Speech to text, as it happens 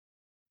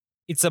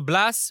It's a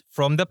blast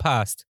from the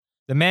past.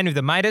 The man with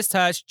the midas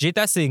touch,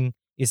 Jita Singh,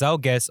 is our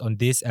guest on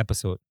this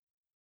episode.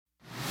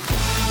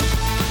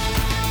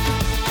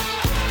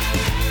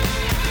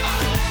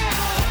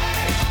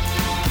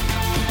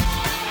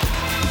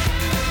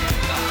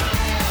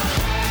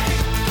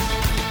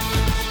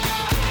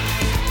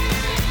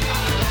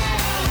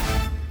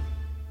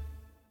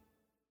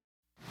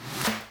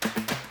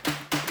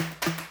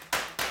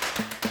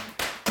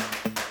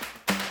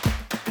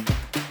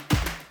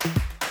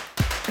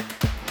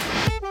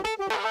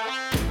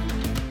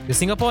 The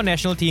Singapore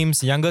national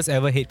team's youngest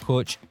ever head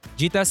coach,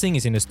 Jita Singh,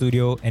 is in the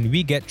studio, and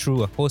we get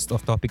through a host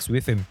of topics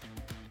with him.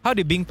 How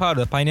did being part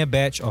of the pioneer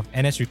batch of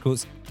NS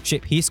recruits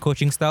shape his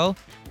coaching style,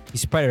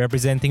 his pride in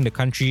representing the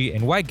country,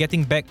 and why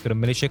getting back to the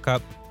Malaysia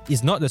Cup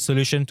is not the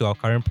solution to our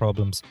current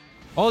problems.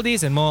 All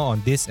these and more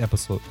on this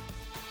episode.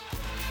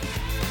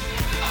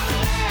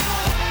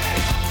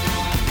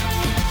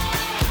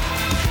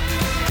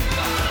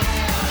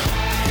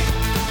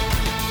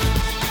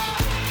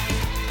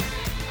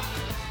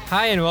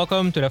 Hi and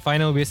welcome to the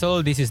Final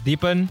Whistle. This is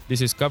Deepan.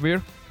 This is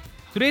Kabir.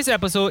 Today's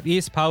episode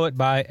is powered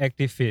by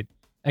ActiveFit.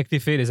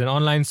 ActiveFit is an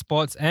online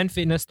sports and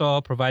fitness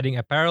store providing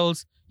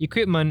apparels,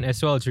 equipment,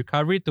 as well as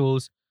recovery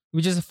tools,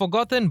 which is a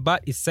forgotten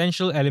but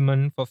essential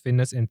element for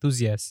fitness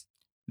enthusiasts.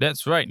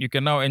 That's right. You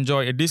can now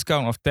enjoy a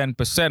discount of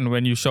 10%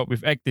 when you shop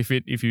with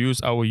ActiveFit if you use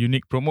our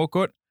unique promo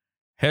code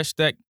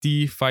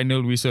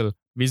 #TFinalWhistle.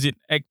 Visit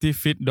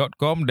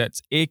activefit.com.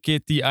 That's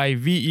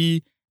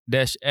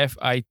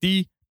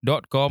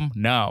AKTIVE-FIT.com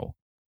now.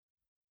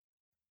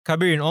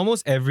 Kabir, in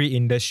almost every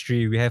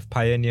industry, we have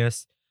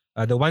pioneers,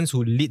 the ones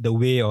who lead the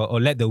way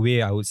or led the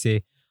way, I would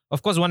say.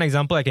 Of course, one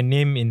example I can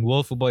name in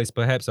world football is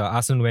perhaps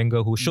Arsene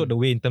Wenger, who showed the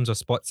way in terms of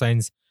sports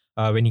science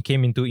when he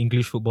came into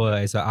English football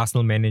as an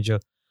Arsenal manager.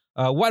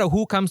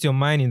 Who comes to your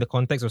mind in the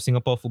context of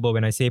Singapore football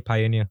when I say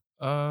pioneer?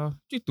 To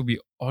be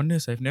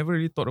honest, I've never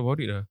really thought about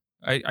it.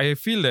 I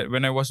feel that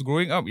when I was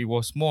growing up, it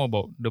was more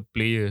about the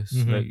players.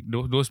 Mhm. Like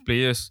those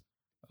players.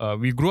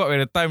 We grew up at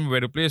a time where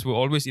the players were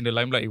always in the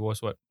limelight. It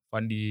was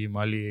Fandi,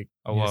 Malik,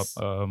 Awab, Yes.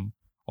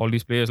 all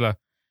these players lah.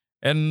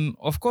 And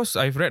of course,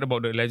 I've read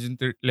about the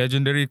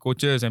legendary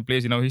coaches and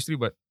players in our history.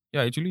 But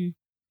yeah, actually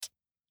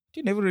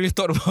never really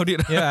thought about it.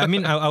 Yeah, I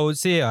mean, I would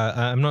say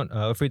I'm not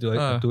afraid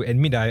to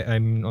admit that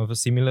I'm of a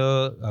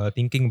similar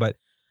thinking, but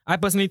I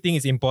personally think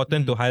it's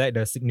important to highlight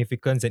the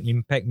significance and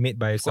impact made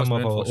by Of course, some of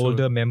man, our for sure.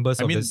 older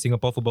members I of the mean-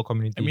 Singapore football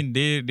community. I mean,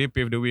 they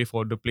paved the way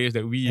for the players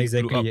that we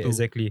grew up to.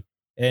 Exactly.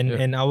 And Yeah.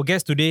 and our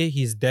guest today,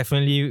 he's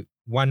definitely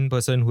one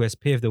person who has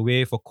paved the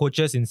way for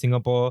coaches in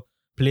Singapore,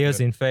 players.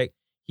 Yeah. In fact,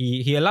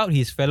 he allowed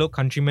his fellow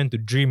countrymen to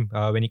dream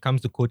when it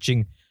comes to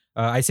coaching.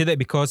 I say that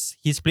because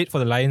he's played for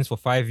the Lions for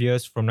 5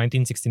 years, from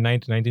 1969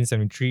 to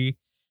 1973,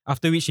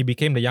 after which he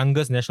became the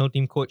youngest national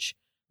team coach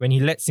when he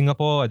led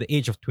Singapore at the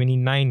age of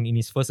 29 in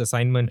his first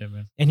assignment. Yeah,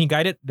 man. And he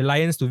guided the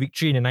Lions to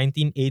victory in the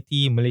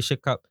 1980 Malaysia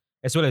Cup,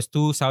 as well as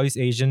 2 Southeast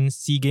Asian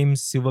SEA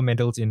Games silver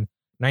medals in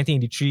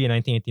 1983 and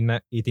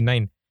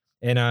 1989.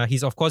 And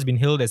he's of course been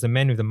hailed as the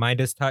man with the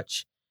midas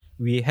touch.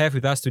 We have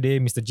with us today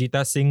Mr.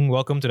 Jita Singh.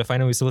 Welcome to the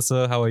Final Whistle,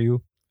 sir. How are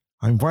you?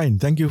 I'm fine.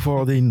 Thank you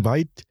for the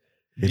invite.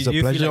 It's Do a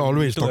you feel pleasure like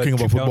always you took a talking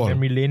about trip down football.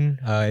 memory lane,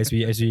 as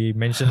we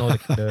mentioned all the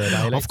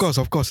highlights.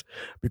 Of course.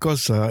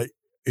 Because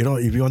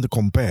if you want to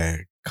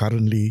compare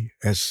currently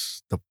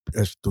as to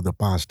the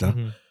past,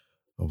 Mhm,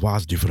 a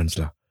vast difference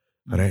lah,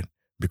 Mm. right?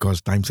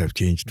 Because times have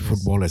changed. Yes.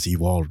 Football has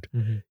evolved.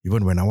 mhm.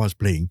 Even when I was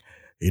playing,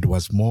 it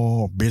was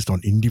more based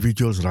on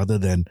individuals rather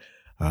than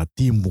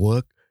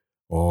teamwork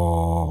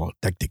or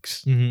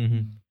tactics. Mhm,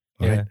 mhm.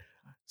 Right? Yeah.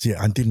 See,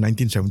 until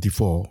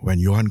 1974, when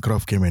Johan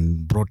Cruyff came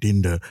and brought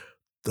in the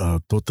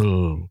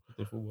total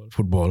Football.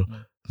 football,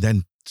 Mm.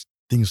 then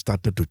things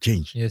started to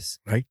change. Yes.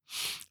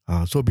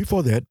 So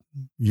before that,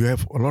 you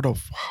have a lot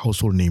of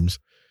household names.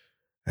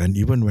 And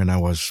even when I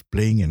was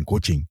playing and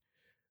coaching,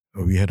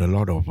 we had a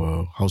lot of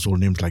household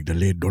names like the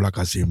late Dola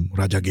Kasim,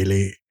 Raja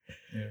Gele,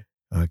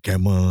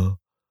 Camel,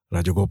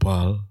 Raja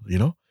Gopal,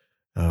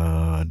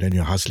 then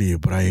you Hasli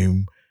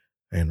Ibrahim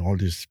and all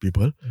these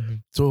people.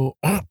 Mhm. So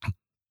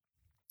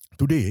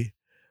today,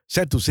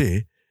 sad to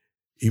say,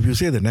 if you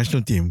say the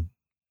national team,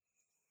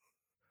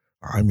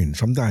 I mean,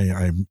 sometimes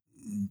I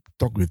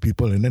talk with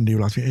people and then they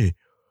will ask me, hey,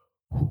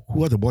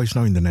 who are the boys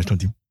now in the national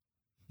team?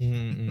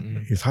 Mhm, mhm,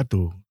 mhm. It's hard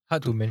to,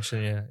 Hard to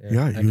mention, yeah. I you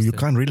understand.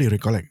 can't really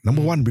recollect.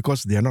 Number Mm. one,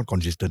 because they are not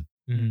consistent.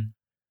 Mhm.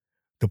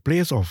 The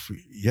players of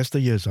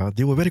yesteryears,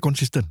 they were very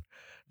consistent.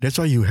 That's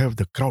why you have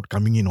the crowd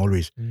coming in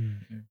always.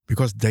 Mhm.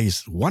 Because there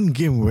is one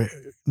game where,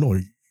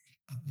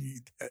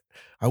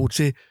 I would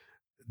say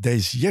there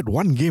is yet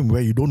one game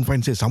where you don't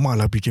find, say, Sama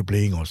Alapiche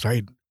playing or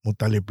Said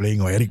Mutale playing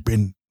or Eric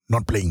Payne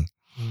not playing.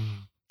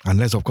 Mhm.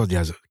 Unless, of course, they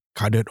are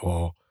carded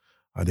or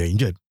they're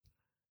injured.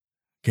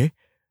 Okay?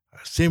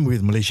 Same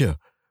with Malaysia.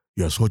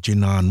 You have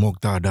Sochinan,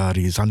 Mokhtar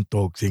Dari,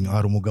 Santok Singh,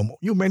 Arumugam.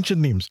 You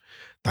mentioned names.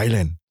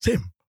 Thailand,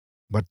 same.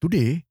 But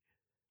today,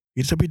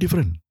 it's a bit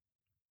different.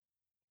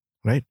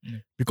 Right? Yeah.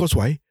 Because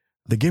why?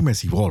 The game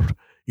has evolved.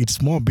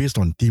 It's more based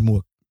on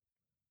teamwork.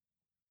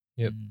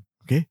 Yep. Mm.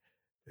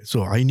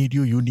 So I need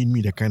you, you need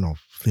me, that kind of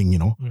thing,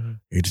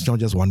 It's not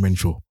just one-man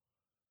show.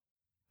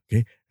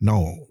 Okay.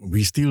 Now,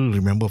 we still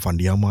remember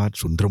Fandi Ahmad,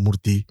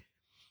 Sundaramurthy,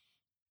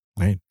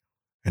 right?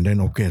 And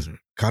then, okay,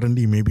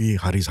 currently maybe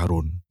Haris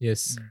Harun.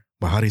 Yes.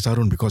 But Haris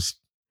Harun, because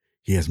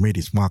he has made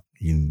his mark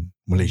in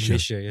Malaysia,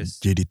 yes.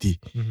 JDT,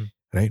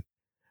 right?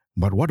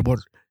 But what about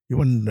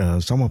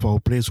even some of our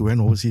players who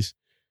went overseas?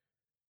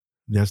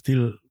 They are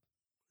still,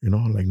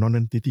 like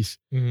non-entities.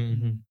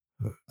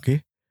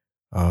 Okay.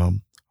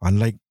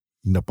 Unlike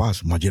in the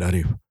past, Majid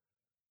Arif,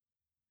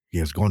 he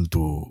has gone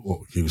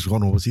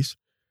overseas.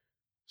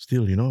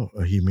 Still,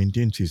 he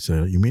maintains his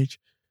image.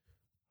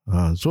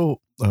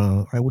 So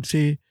I would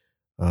say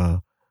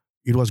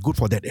it was good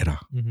for that era.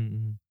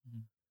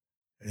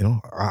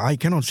 I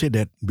cannot say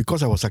that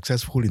because I was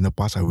successful in the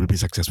past, I will be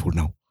successful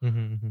now.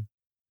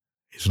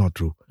 It's not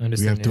true.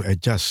 We have to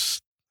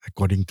adjust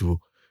according to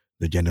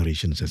the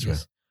generations as well.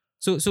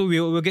 So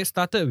we'll get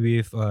started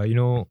with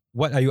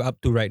what are you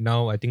up to right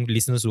now? I think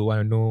listeners will want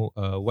to know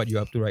what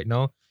you're up to right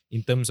now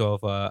in terms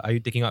of are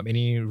you taking up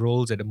any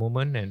roles at the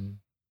moment? And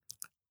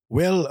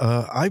well,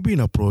 I've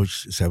been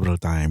approached several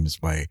times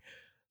by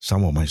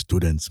some of my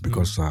students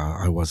because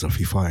I was a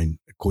FIFA and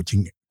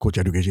coach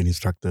education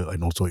instructor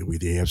and also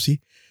with the AFC.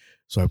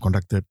 So I've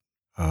conducted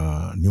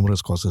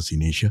numerous courses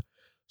in Asia.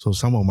 So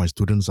some of my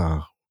students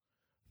are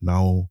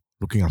now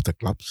looking after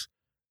clubs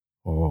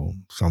or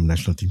some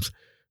national teams.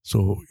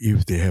 So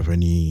if they have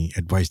any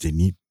advice they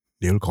need,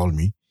 they'll call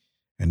me,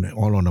 and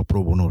all on a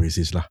pro bono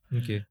basis lah.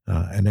 Okay.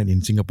 And then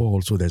in Singapore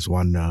also there's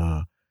one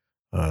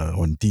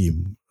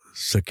team,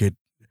 Circuit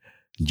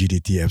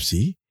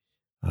GDTFC.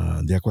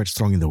 They are quite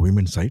strong in the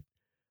women's side,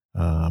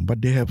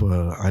 but they have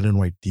a Island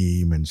White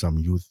team and some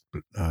youth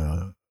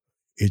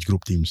age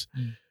group teams.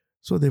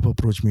 So they've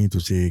approached me to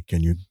say,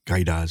 can you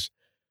guide us?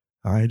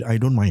 I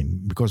don't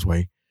mind, because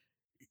why?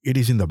 It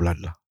is in the blood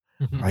lah.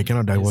 I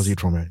cannot divorce it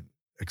from it,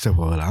 except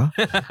for her lah.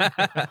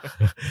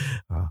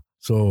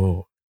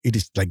 So it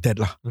is like that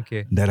lah.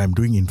 Okay. That I'm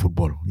doing in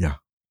football.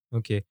 Yeah.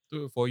 Okay.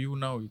 So for you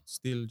now, it's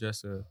still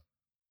just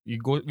you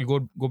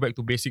go back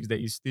to basics. That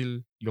is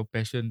still your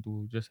passion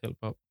to just help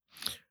out.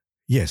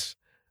 Yes.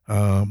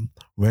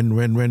 When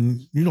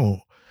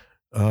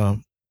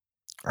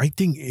I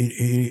think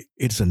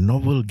it's a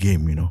novel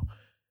game,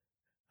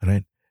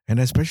 right? And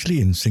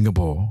especially in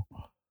Singapore,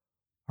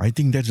 I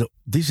think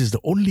this is the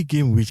only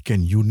game which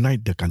can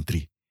unite the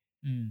country,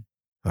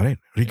 right?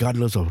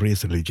 Regardless of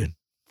race, religion.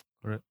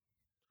 Correct.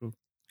 True.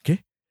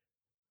 Okay.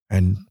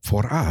 And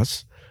for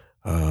us,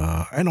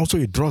 and also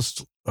it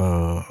draws.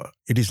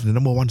 It is the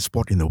number one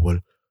sport in the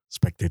world,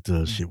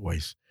 spectatorship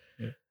wise.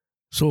 Yeah.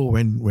 So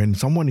when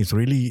someone is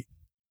really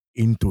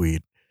into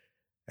it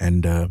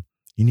and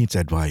he needs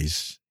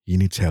advice, he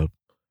needs help,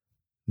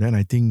 then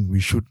I think we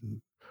should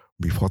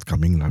be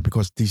forthcoming now,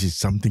 because this is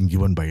something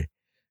given by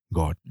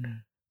God.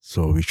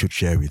 So we should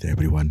share with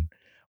everyone.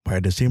 But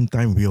at the same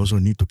time, we also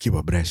need to keep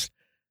abreast,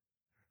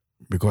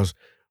 because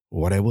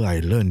whatever I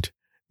learned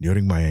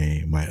during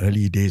my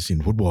early days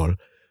in football,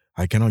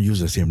 I cannot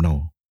use the same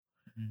now,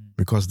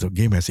 because the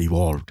game has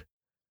evolved.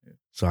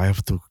 So I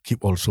have to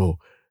keep also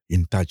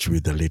in touch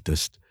with the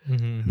latest.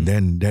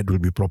 Then that will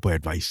be proper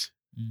advice.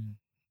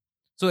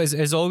 So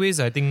as always,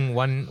 I think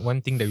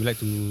one thing that we like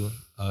to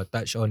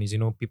touch on is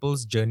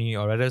people's journey,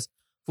 or rather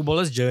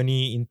footballers'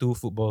 journey into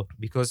football.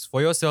 Because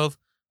for yourself,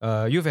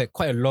 you've had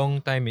quite a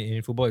long time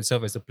in football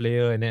itself as a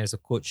player and then as a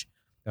coach,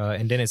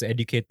 and then as an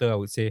educator, I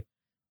would say.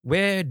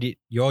 Where did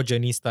your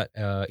journey start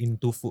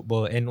into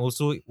football? And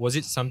also, was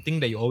it something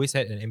that you always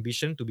had an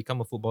ambition to become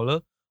a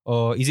footballer?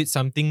 Or is it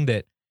something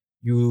that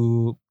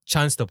you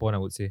chanced upon, I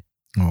would say?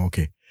 Oh,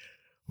 okay.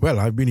 Well,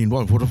 I've been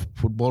involved with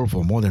football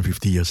for more than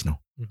 50 years now.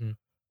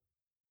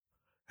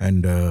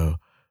 And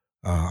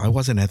I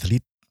was an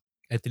athlete.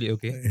 Athlete,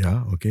 okay.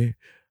 Yeah, okay.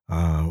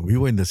 We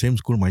were in the same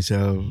school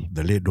myself,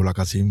 the late Dola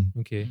Kasim.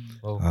 Okay.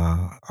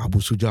 Wow. Abu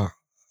Suja,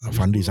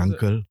 Fandi's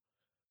uncle.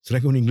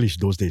 Serangoon English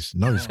those days.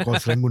 Now it's called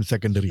Serangoon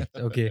Secondary.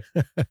 Okay.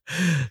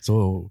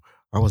 So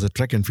I was a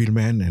track and field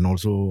man and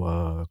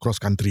also cross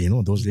country,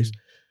 those days.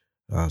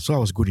 So I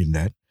was good in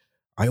that.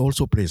 I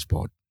also play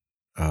sport,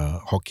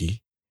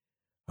 hockey,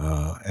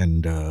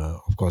 and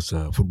of course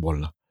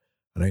football,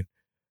 right?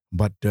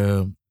 But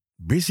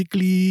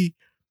basically,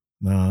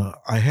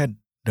 I had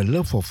the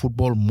love for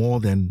football more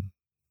than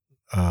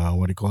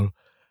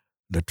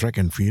the track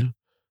and field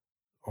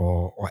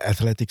or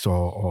athletics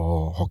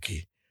or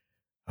hockey.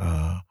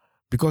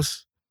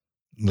 Because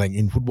like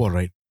in football,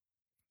 right,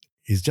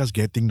 it's just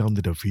getting down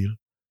to the field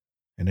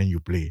and then you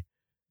play,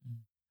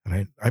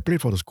 right? I played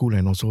for the school,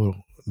 and also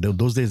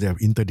those days they have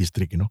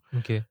inter-district,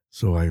 Okay.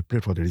 So I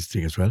played for the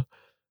district as well,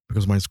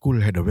 because my school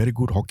had a very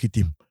good hockey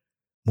team.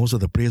 Most of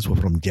the players were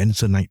from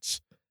Jansenites,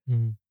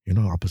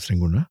 Upper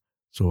Serangoon.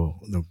 So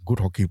the good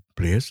hockey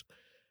players.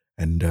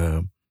 And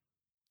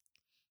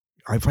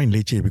I find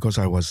leceh because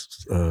I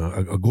was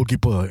a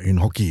goalkeeper in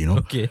hockey,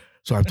 Okay.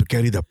 So I have to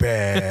carry the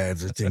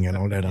pads, the thing and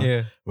all that.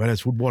 Yeah.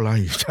 Whereas football,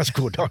 you just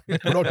go down,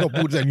 put on your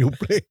boots and you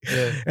play.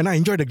 Yeah. And I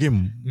enjoy the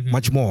game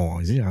much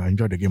more. You see, I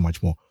enjoy the game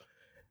much more.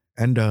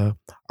 And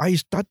I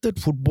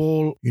started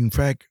football, in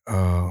fact,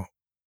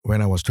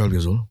 when I was 12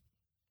 years old.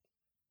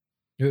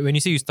 When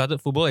you say you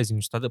started football, as in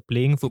you started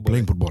playing football?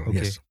 Playing football, Okay.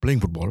 yes. Playing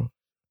football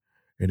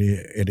at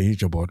the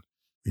age about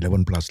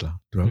 11 plus,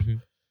 12.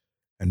 Mhm.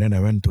 And then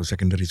I went to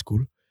secondary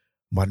school.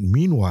 But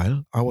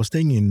meanwhile, I was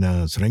staying in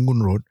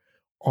Serangoon Road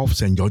off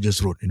St.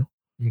 George's Road,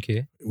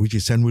 Okay. which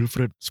is St.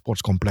 Wilfred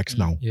Sports Complex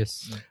now.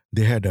 Yes.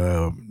 They had,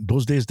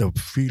 those days, the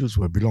fields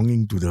were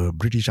belonging to the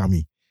British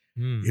Army.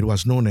 It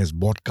was known as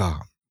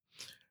BODCA,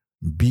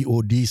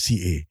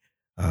 BODCA.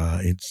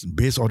 It's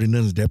Base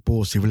Ordnance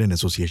Depot Civilian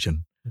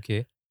Association,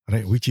 Okay.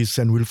 right? Which is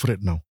St.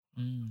 Wilfred now,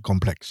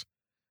 complex.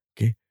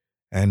 Okay.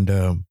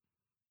 And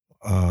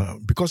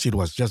because it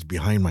was just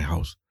behind my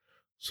house,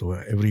 so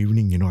every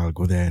evening, I'll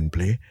go there and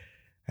play.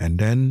 And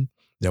then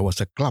there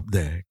was a club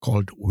there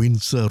called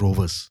Windsor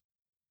Rovers.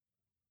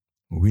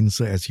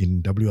 Windsor as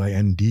in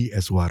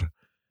WINDSR,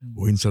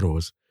 Windsor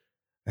Rovers.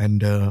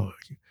 And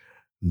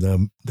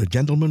the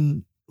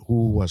gentleman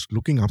who was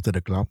looking after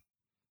the club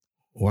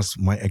was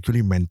my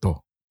actually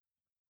mentor.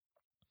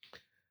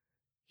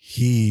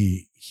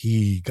 He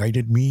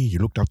guided me, he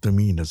looked after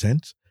me in a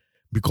sense,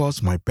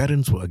 because my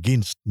parents were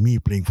against me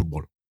playing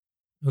football.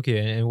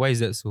 Okay. And why is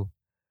that so?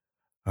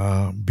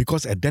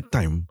 Because at that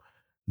time,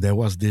 there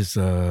was this,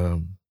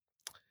 the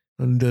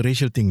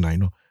racial thing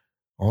now,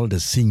 all the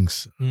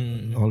Singhs,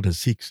 all the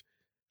Sikhs,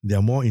 they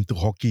are more into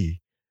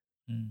hockey.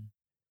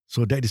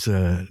 So that is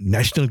a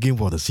national game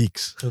for the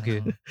Sikhs.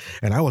 Okay.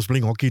 And I was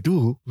playing hockey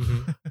too,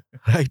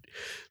 right?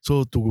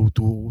 So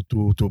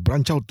to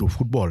branch out to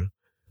football,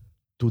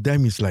 to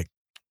them it's like,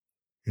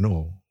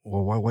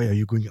 why are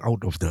you going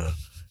out of the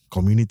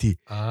community?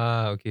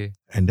 Okay.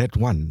 And that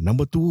one.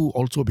 Number two,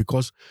 also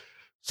because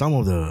some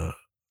of the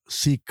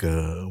Sikh,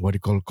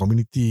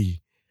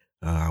 community,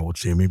 I would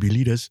say maybe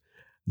leaders,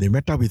 they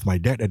met up with my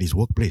dad at his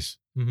workplace.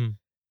 And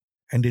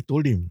they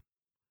told him,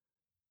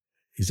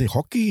 he said,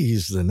 hockey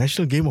is the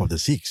national game of the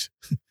Sikhs.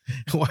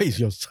 Why is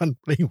your son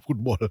playing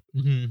football?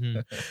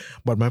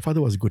 But my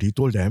father was good. He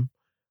told them,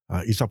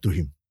 it's up to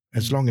him.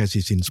 As long as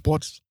he's in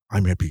sports,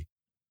 I'm happy.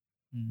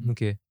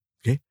 Okay.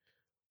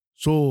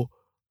 So,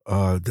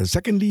 the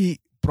secondly,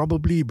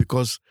 probably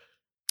because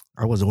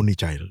I was the only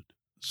child.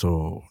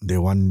 So they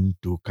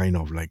want to kind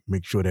of like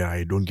make sure that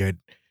I don't get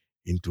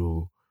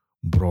into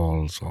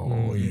brawls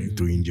or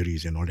into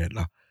injuries and all that.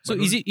 So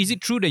is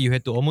it true that you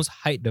had to almost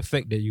hide the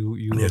fact that you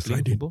were Yes,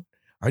 playing football?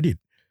 I did.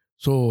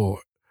 So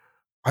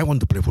I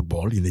want to play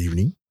football in the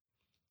evening.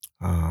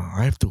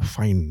 I have to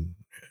find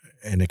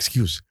an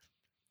excuse.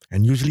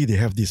 And usually they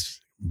have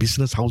this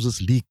business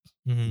houses league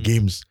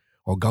games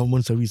or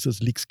government services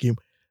league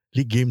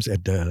games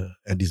at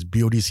this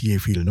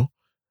BODCA field,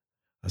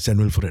 St.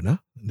 Wilfred,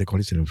 they call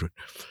it St. Wilfred.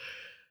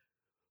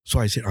 So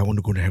I said, I want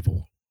to go and have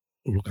a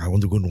look. I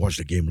want to go and watch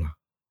the game,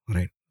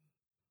 right?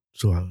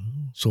 So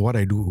what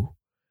I do,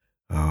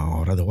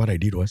 or rather what I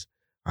did was,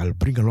 I'll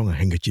bring along a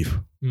handkerchief,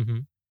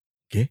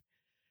 okay?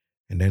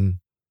 And then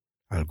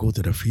I'll go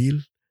to the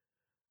field,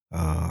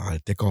 I'll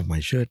take off my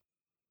shirt,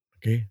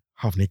 okay,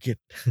 half naked,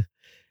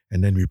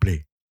 and then we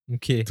play.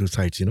 Okay. Two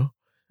sides,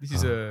 This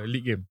is a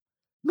league game.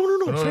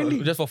 No,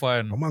 friendly. Just for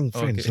fun. Among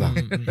friends,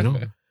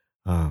 Okay.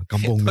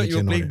 kampong But mates you're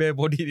and all playing that.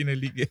 bare-bodied in a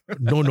league game.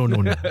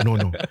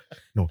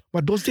 No.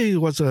 But those days it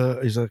was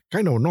a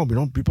kind of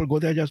norm, people go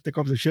there, just take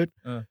off the shirt,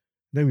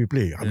 then we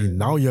play. I mean,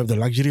 now you have the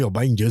luxury of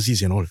buying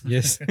jerseys and all.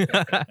 Yes.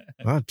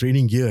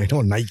 Training gear and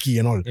all, Nike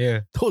and all.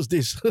 Yeah. Those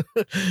days,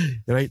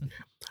 right?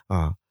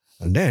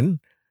 And then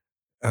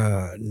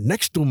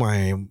next to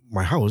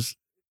my house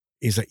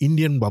is an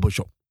Indian barber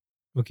shop,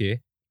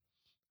 Okay.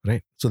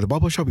 right? So the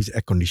barber shop is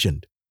air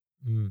conditioned.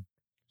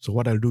 So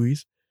what I'll do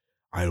is,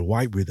 I'll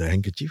wipe with a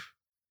handkerchief.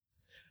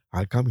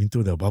 I'll come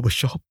into the barber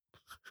shop,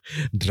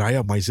 dry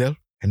up myself,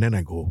 and then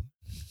I go.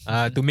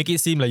 To make it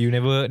seem like you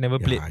never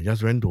played. I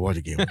just went to watch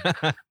the game.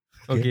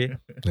 Okay.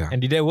 Yeah.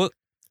 And did that work?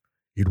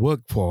 It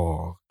worked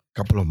for a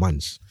couple of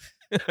months.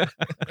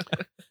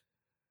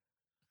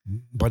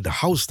 But the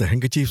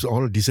handkerchiefs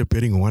all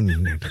disappearing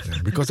one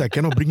because I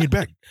cannot bring it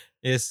back.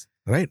 Yes.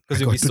 Right? I Because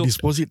you'll got be to soaked.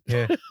 dispose it.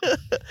 Yeah.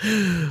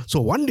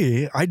 So one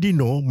day, I didn't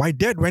know, my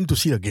dad went to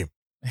see the game.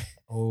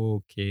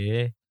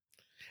 Okay.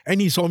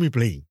 And he saw me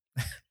playing.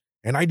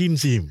 And I didn't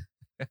see him.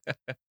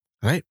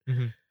 Right?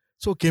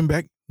 So came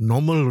back,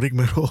 normal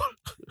rigmarole.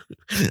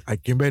 I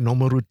came back,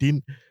 normal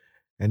routine.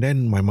 And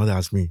then my mother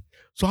asked me,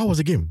 so how was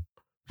the game?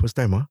 First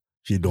time,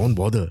 she don't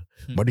bother.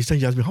 But this time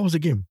she asked me, how was the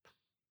game?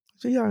 I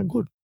said, yeah, I'm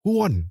good. Who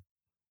won?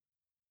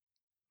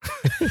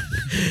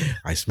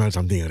 I smelled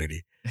something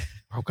already.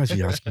 How come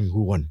she asked me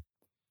who won?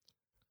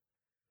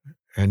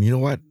 And you know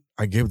what?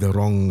 I gave the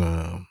wrong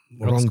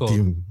score.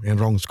 team and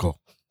wrong score.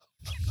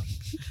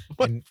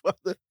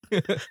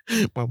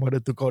 My mother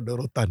took out the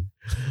rotan.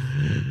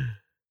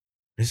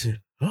 I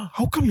said,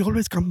 how come you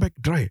always come back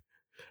dry?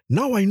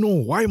 Now I know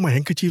why my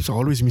handkerchiefs are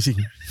always missing.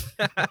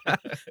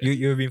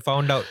 You've been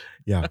found out.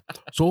 Yeah.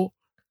 So,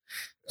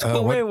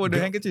 So where were the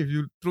handkerchief?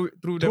 You threw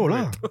them throw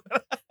away. lah.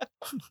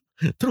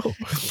 Throw.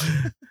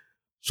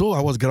 So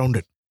I was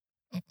grounded.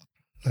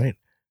 Right.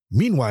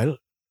 Meanwhile,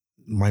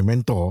 my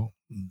mentor,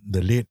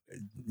 the late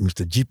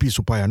Mr. GP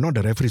Supaya, not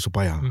the referee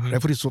Supaya. Mhm.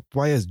 Referee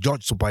Supaya is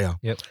George Supaya.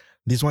 Yep.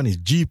 This one is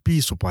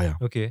GP Supaya.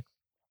 Okay.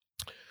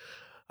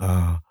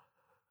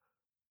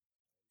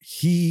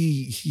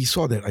 He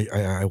saw that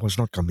I was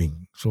not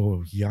coming.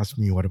 So he asked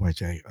me, what am I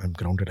saying? I'm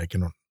grounded, I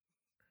cannot.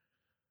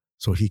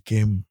 So he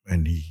came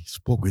and he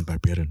spoke with my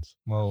parents.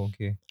 Wow.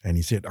 Okay. And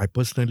he said, I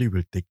personally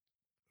will take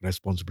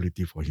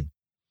responsibility for him.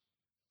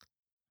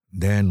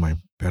 Then my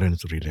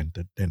parents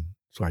relented.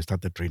 So I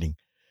started training.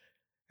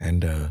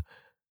 And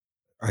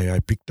I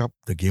picked up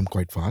the game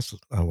quite fast.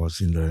 I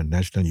was in the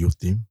national youth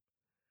team.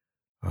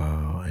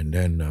 And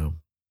then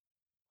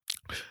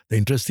the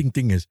interesting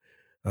thing is,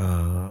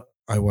 I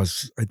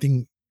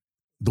think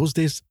those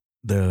days,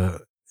 the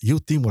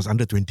youth team was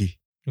under 20.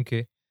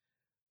 Okay.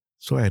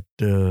 So at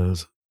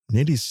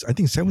nearly, I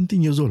think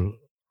 17 years old,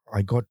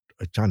 I got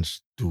a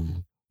chance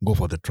to go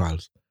for the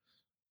trials.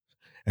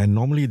 And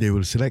normally they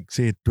will select,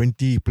 say,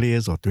 20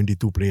 players or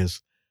 22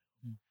 players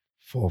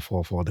for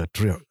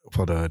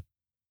the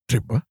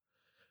trip.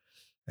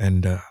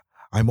 And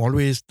I'm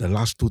always the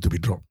last two to be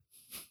dropped.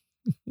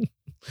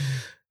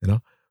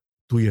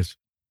 2 years.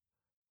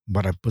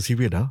 But I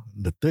persevered.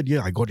 The third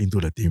year, I got into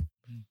the team.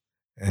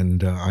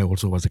 And I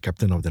also was the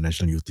captain of the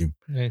national youth team.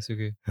 Nice.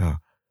 Okay.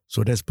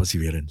 So that's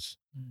perseverance.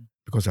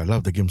 Because I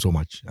love the game so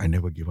much, I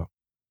never give up.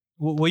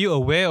 Were you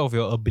aware of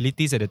your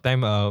abilities at the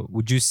time?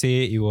 Would you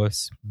say it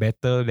was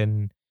better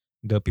than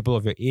the people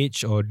of your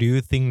age, or do you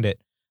think that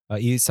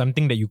it's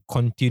something that you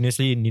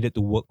continuously needed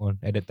to work on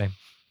at that time?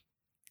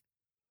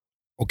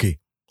 Okay.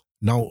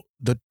 Now,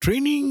 the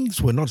trainings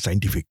were not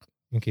scientific.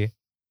 Okay.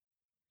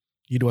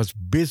 It was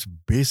based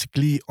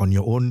basically on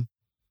your own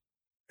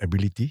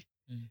ability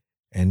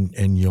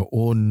and your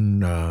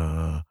own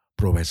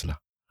prowess.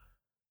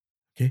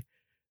 Okay.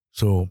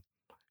 So,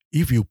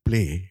 if you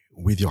play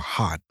with your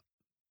heart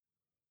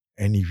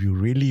and if you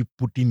really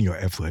put in your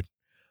effort,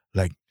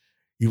 like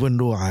even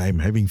though I'm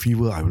having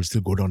fever, I will still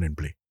go down and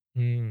play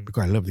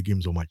because I love the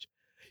game so much.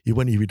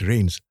 Even if it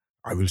rains,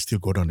 I will still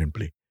go down and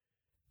play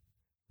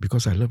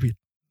because I love it.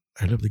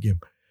 I love the game.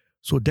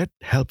 So that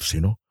helps,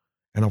 And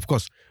of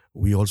course,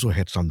 we also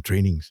had some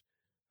trainings.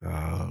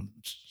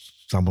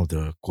 Some of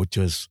the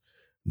coaches,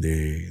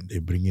 they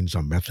bring in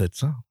some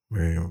methods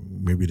where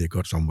maybe they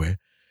got somewhere.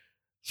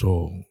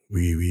 So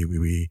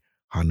we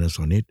harness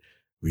on it.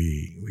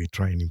 We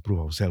try and improve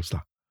ourselves.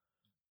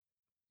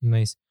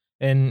 Nice.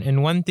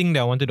 And one thing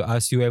that I wanted to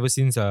ask you ever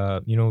since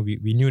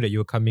we knew that you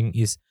were coming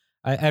is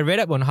I read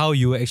up on how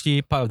you were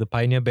actually part of the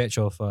pioneer batch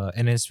of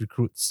NS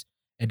recruits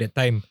at that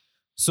time.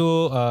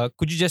 So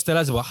could you just tell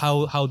us about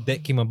how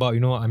that came about?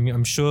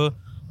 I'm sure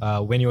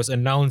when it was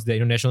announced that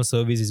national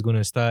service is going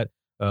to start,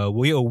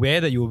 were you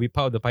aware that you will be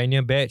part of the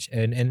pioneer batch?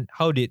 And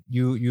how did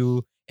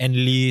you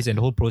enlist and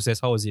the whole process?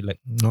 How was it like?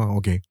 No,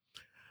 okay.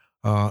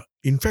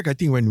 In fact, I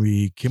think when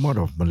we came out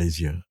of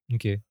Malaysia,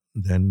 Okay.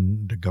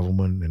 then the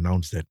government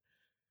announced that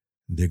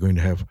they're going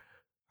to have,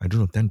 I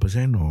don't know,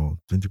 10% or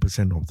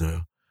 20% of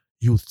the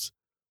youths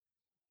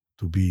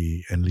to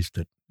be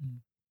enlisted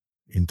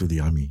into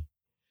the army.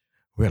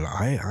 Well,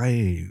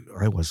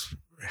 I was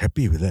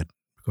happy with that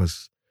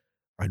because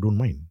I don't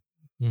mind,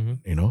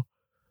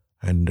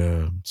 And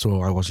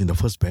so I was in the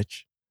first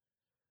batch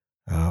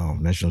of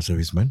national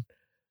servicemen.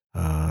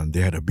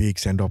 They had a big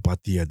send-off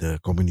party at the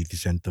community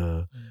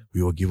center.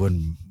 We were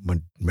given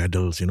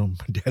medals,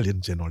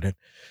 medallions and all that,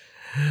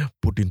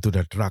 put into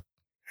the truck,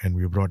 and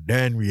we brought.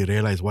 Then we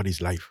realized what is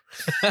life.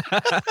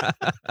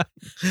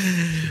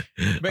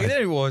 Back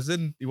then it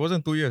wasn't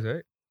 2 years,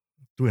 right?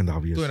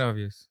 2.5 years. 2.5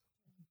 years.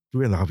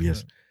 2.5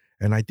 years.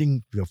 And I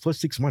think the first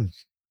 6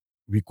 months,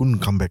 we couldn't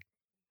come back.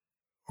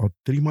 Or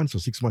 3 months or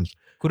 6 months.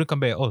 Couldn't come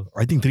back at all?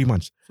 I think 3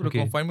 months. So the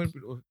confinement,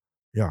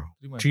 yeah.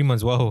 3 months. 3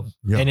 months, wow.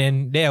 Yeah. And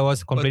then there I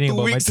was complaining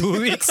about my 2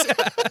 weeks.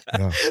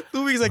 Yeah.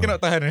 2 weeks I cannot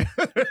tahan.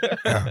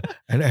 Yeah.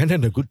 And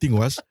then the good thing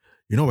was,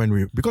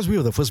 because we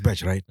were the first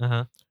batch, right?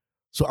 Uh-huh.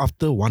 So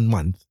after 1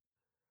 month,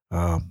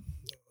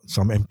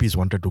 some MPs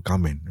wanted to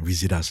come and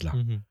visit us.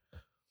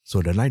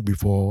 So the night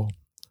before,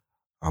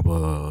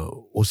 our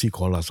OC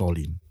called us all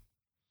in.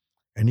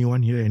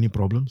 Anyone here, any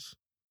problems?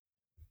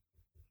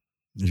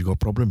 If you got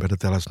problem, better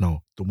tell us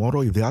now.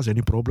 Tomorrow, if they ask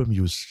any problem,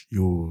 you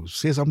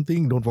say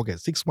something, don't forget,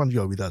 6 months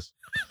you are with us.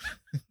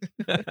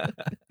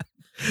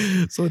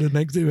 So the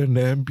next day when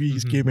the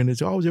MPs came and they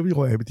said, how's everything?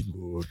 Oh, everything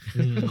good.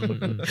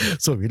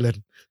 So we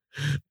learned,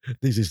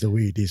 this is the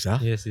way it is.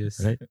 Yes.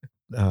 Right?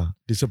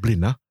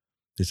 Discipline.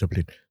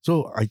 Discipline.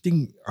 So I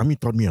think Army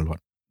taught me a lot,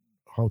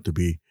 how to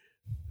be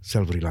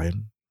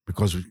self-reliant,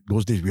 because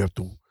those days we have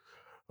to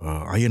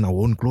iron our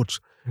own clothes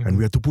and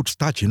we have to put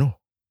starch,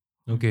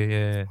 Okay,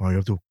 yeah. You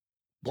have to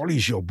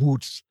polish your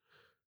boots,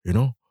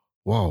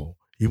 Wow.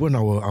 Even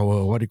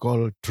our what do you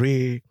call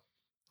tray,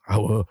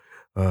 our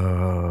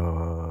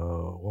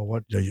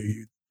what do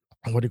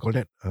you call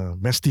that?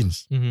 Mess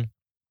tins.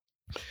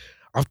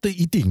 After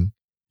eating,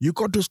 you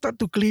got to start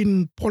to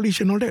clean, polish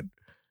and all that.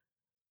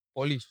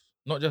 Polish,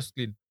 not just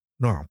clean.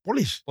 No,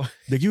 polish.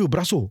 They give you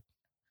brasso.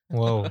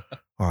 Wow.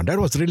 That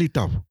was really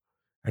tough.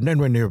 And then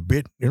when they have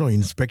bid,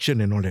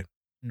 inspection and all that,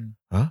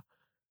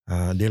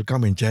 Mm. they'll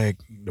come and check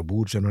the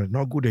boots and all that.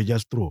 Not good, they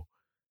just throw.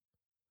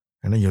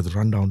 And then you have to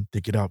run down,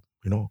 take it up,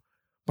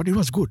 But it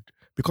was good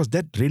because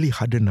that really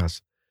hardened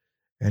us.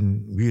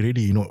 And we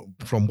really,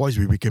 from boys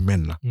we became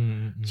men,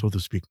 so to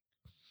speak.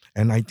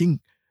 And I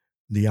think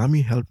the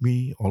army helped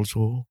me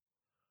also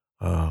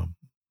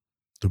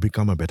to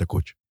become a better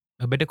coach.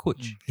 A better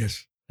coach.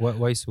 Yes.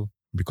 Why so?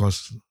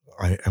 Because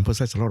I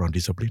emphasize a lot on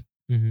discipline,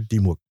 Mm-hmm.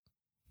 teamwork.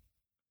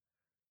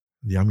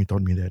 The army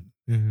taught me that.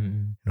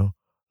 Mm-hmm.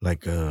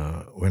 Like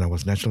when I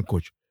was national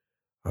coach,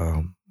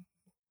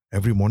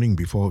 every morning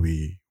before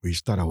we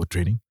start our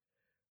training,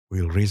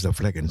 we'll raise the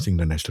flag and sing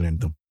the national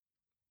anthem.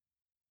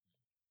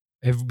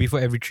 Before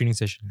every training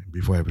session.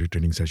 Before every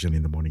training session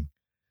in the morning.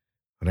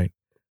 Right?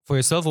 For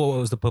yourself, what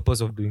was the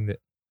purpose of doing that?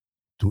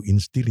 To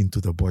instill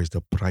into the boys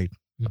the pride,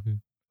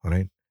 all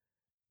right,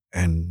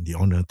 and the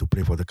honor to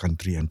play for the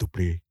country and to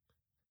play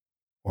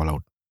all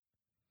out.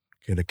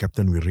 Okay, the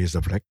captain will raise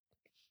the flag.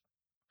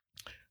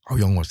 How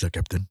Young was the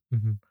captain,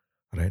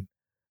 right?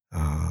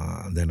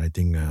 Then I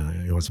think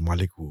it was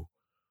Malik who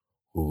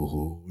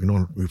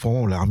we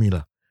form the army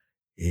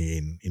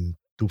in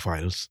 2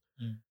 files,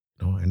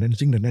 and then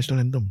sing the national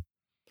anthem.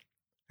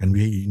 And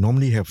we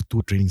normally have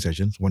 2 training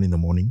sessions, one in the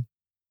morning,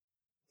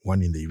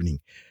 one in the evening.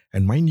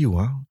 And mind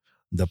you,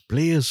 the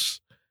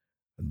players,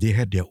 they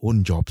had their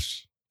own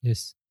jobs.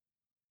 Yes.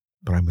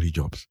 Primary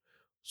jobs.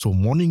 So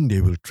morning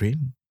they will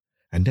train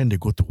and then they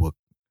go to work.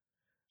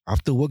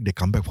 After work, they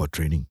come back for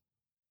training.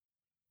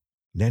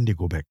 Then they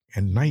go back.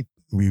 And night,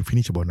 we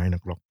finish about 9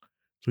 o'clock.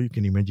 So you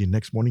can imagine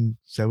next morning,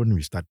 7,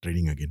 we start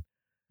training again.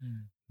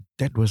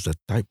 That was the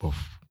type of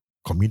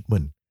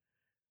commitment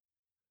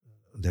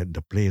that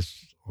the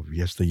players of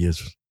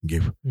yesteryears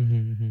gave.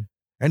 And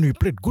we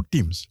played good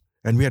teams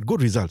and we had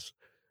good results.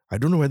 I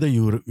don't know whether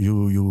you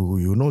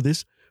know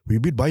this. We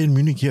beat Bayern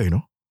Munich here,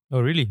 Oh,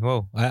 really?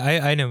 Wow.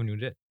 I never knew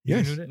that.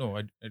 Yes. You knew that? No,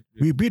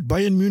 We beat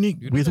Bayern Munich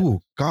with who?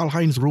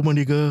 Karl-Heinz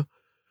Rummenigge,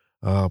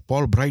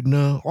 Paul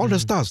Breitner, all the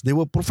stars. They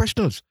were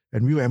professionals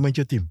and we were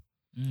amateur team.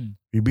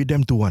 We beat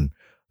them 2-1.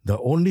 The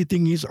only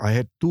thing is I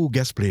had 2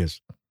 guest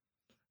players.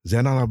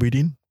 Zainal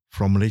Abidin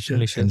from Malaysia.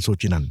 And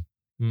Sochinan.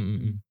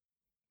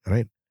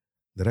 Right?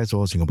 The rest are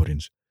all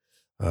Singaporeans.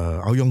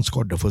 Ao Yong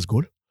scored the first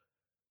goal.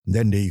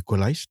 Then they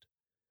equalized.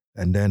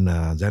 And then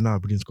Zainal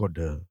Abidin scored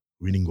the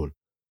winning goal.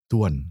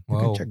 2-1. You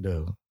can check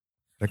the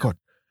record.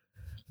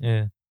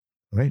 Yeah.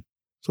 Right?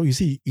 So you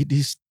see, it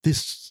is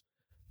this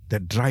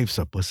that drives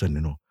a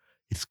person,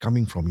 It's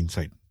coming from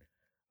inside.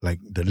 Like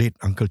the late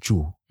Uncle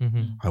Chu.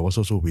 I was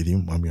also with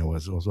him. I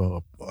was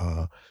also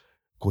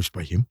coached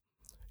by him.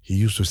 He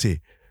used to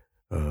say,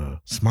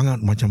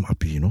 semangat macam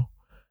api,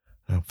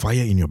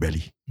 fire in your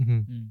belly.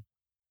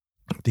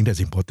 I think that's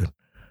important.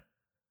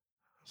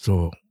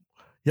 So,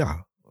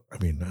 yeah.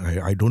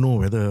 I don't know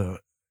whether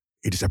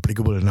it is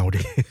applicable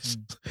nowadays.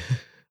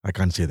 I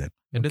can't say that.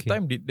 At the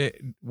time,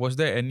 were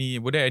there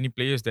any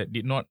players that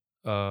did not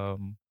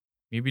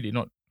maybe did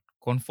not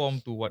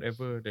conform to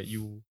whatever that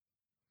you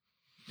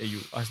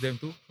asked them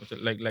to,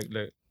 like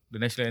the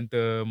national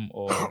anthem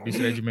or this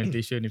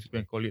regimentation, if you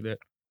can call it that?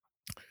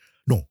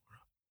 No,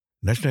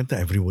 national anthem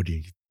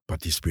everybody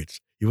participates,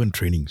 even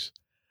trainings.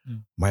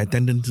 My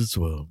attendances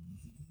were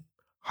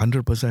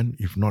 100%,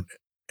 if not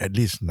at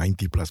least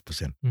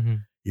 90+%.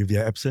 If they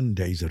are absent,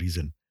 there is a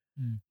reason,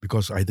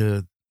 because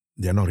either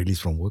they are not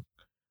released from work,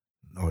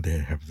 or they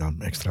have done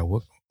extra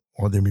work,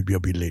 or they may be a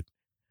bit late,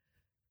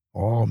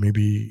 or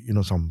maybe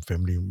some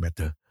family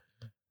matter.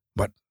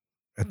 But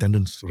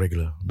attendance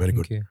regular, very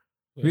good. Okay.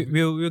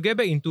 We'll get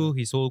back into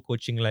his whole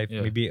coaching life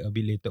maybe a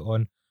bit later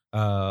on.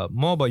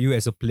 More about you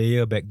as a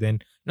player back then.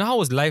 Now, how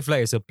was life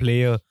like as a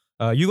player?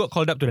 You got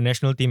called up to the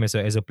national team as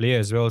a player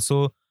as well.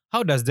 So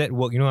how does that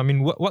work?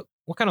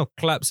 What kind of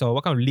clubs or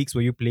what kind of leagues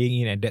were you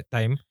playing in at that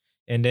time?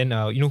 And then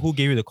who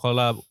gave you the call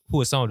up? Who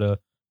were some of the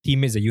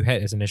teammates that you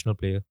had as a national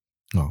player?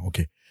 Oh,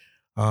 okay.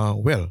 I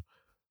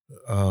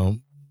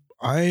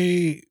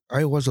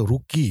was a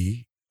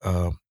rookie,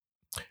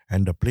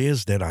 and the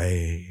players that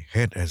I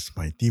had as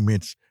my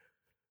teammates,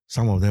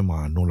 some of them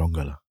are no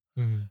longer.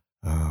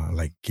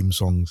 Like Kim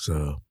Song's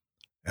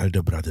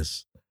elder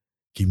brothers,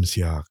 Kim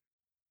Siak,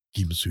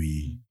 Kim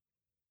Sui,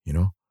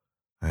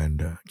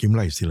 and Kim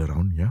Lai is still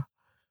around, yeah.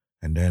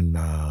 And then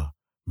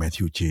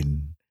Matthew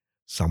Chin,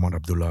 Samad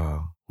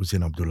Abdullah,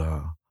 Hussein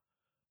Abdullah,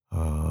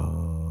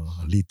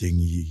 Lee Teng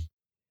Yi.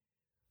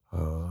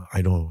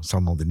 I know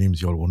some of the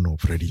names you all won't know.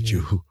 Freddie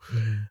Chu,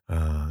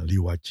 Lee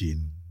Wah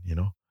Chin,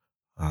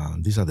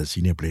 these are the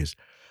senior players.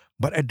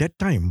 But at that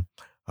time,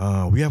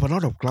 we have a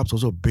lot of clubs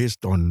also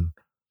based on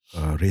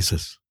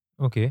races.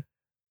 Okay.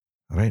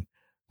 Right?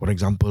 For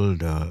example,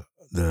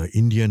 the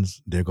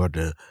Indians, they got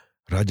the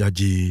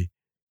Rajaji,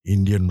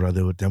 Indian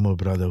Brotherhood, Tamil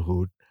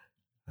Brotherhood,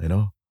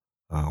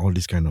 all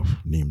these kind of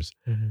names.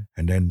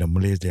 And then the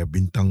Malays, they have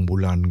Bintang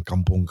Bulan,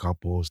 Kampong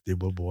Kapo,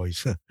 Stable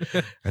Boys.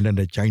 And then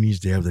the Chinese,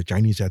 they have the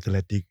Chinese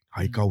Athletic,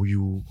 Hai Kau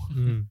Yu,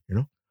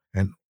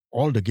 and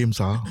all the games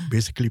are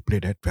basically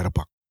played at Farrer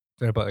Park.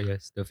 Farrer Park,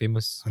 yes, the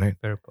famous Right.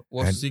 Farrer Park.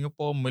 Was And-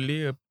 Singapore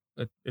Malay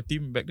a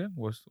team back then?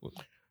 Was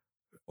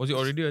it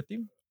already a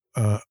team?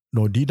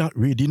 No,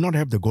 we did not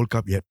have the Gold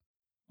Cup yet,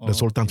 the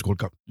Sultan's Gold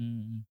Cup.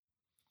 Mm.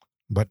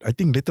 But I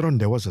think later on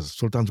there was a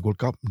Sultan's Gold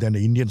Cup. Then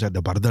the Indians had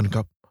the Bardan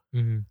Cup.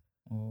 Mhm.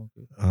 Oh,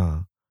 okay.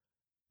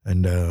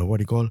 And what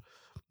do you call,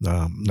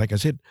 like I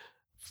said,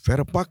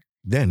 Farrer Park,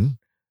 then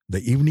the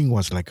evening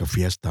was like a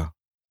fiesta.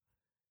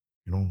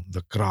 You know,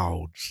 the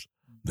crowds,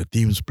 the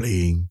teams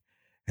playing,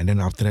 and then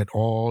after that,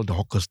 all the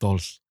hawker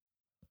stalls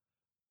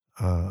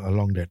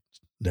along that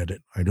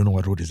I don't know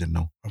what road is it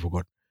now. I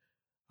forgot.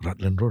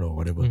 Rutland Road or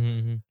whatever.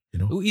 Mhm. You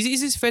know,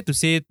 Is it fair to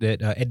say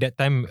that at that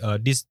time,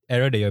 this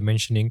era that you're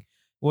mentioning,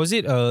 was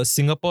it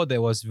Singapore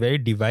that was very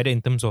divided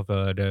in terms of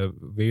the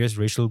various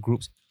racial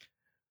groups,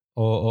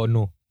 or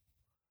no?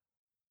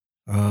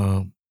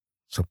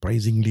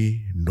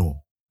 surprisingly,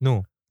 no.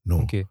 No.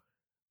 No. Okay.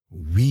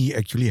 We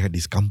actually had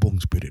this kampong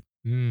spirit.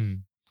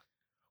 Mm.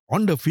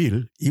 On the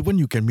field, even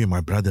you can be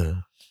my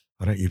brother,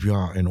 right? If you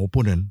are an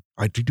opponent,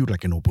 I treat you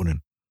like an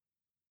opponent.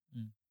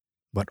 Mm.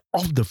 But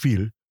off the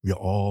field, we are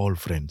all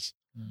friends.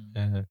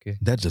 Okay.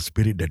 That's the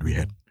spirit that we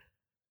had.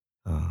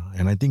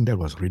 And I think that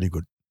was really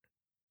good.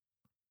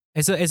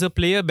 As a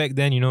player back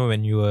then,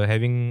 when you were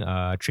having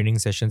training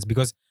sessions,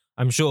 because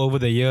I'm sure over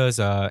the years,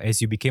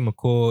 as you became a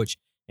coach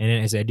and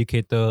then as an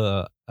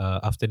educator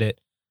after that,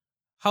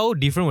 how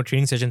different were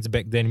training sessions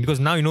back then? Because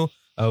now,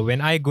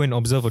 when I go and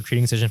observe a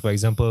training session, for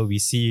example, we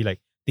see like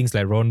things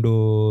like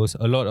rondos,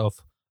 a lot of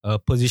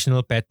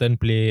positional pattern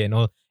play and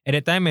all. At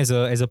that time,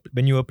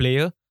 when you were a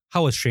player,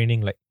 how was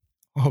training like?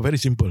 Oh, very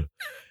simple.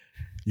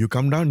 You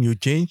come down, you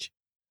change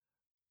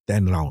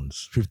 10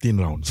 rounds, 15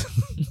 rounds.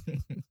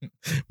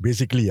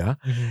 Basically,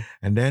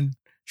 and then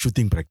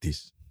shooting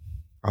practice.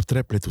 After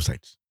that, play two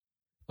sides.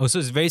 Oh, so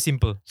it's very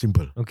simple.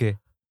 Simple. Okay.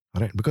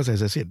 All right. Because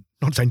as I said,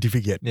 not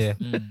scientific yet. Yeah.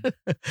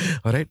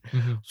 All right.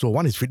 Mhm. So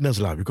one is fitness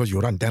lah, because you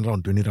run 10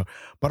 rounds, 20 rounds.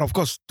 But of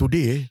course,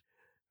 today,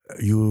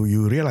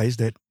 you realize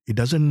that it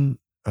doesn't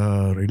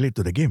relate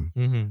to the game.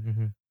 Mhm,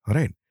 mhm. All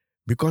right.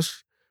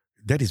 Because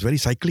that is very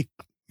cyclic,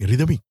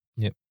 rhythmic.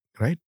 Yep.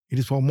 Right. It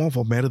is more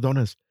for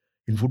marathoners.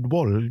 In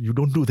football, you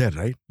don't do that,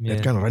 right? Yeah.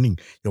 That kind of running.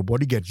 Your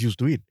body gets used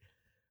to it.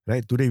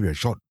 Right. Today we are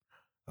short.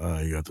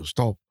 You have to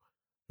stop.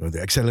 You have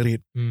to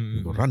accelerate. You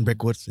have to run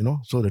backwards,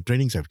 So the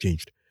trainings have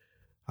changed.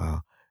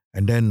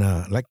 And then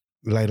like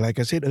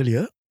I said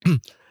earlier,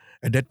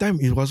 at that time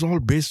it was all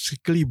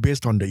basically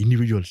based on the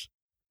individuals.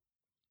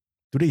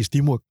 Today is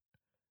teamwork.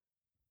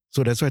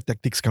 So that's why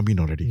tactics come in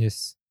already.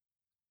 Yes.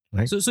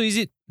 Right. So is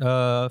it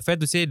fair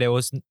to say there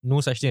was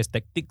no such thing as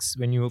tactics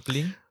when you were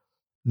playing?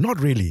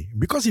 Not really.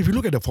 Because if you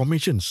look at the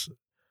formations,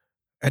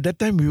 at that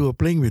time we were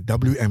playing with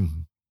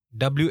WM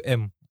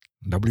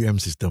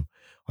system.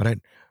 All right.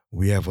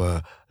 We have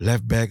a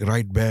left back,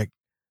 right back,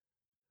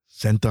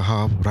 center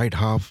half, right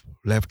half,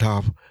 left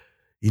half,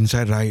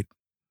 inside right,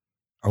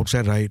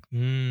 outside right,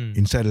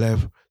 inside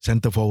left,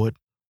 center forward.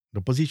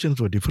 The positions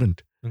were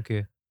different.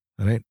 Okay.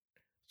 All right.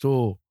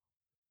 So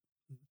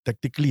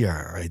tactically,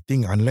 I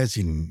think unless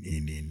in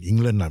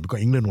England,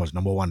 because England was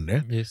number one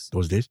there Yes.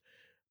 those days,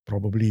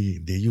 probably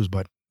they used,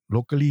 but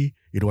locally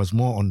it was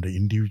more on the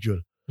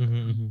individual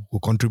who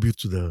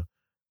contributes to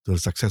the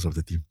success of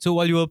the team. So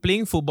while you were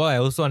playing football, I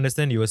also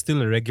understand you were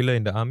still a regular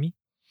in the army.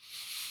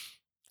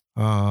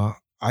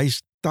 I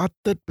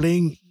started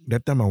playing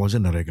that time. I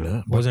wasn't a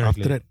regular, but Wasn't a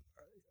after regular.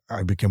 that,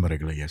 I became a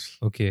regular. Yes.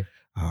 Okay.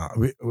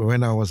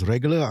 When I was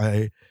regular,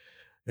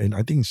 in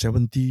I think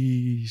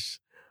 70s,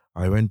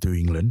 I went to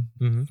England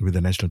with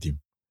the national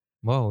team.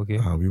 Wow. Okay.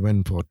 We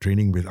went for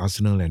training with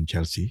Arsenal and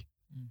Chelsea,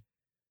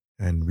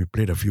 and we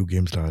played a few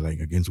games like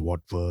against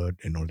Watford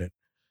and all that.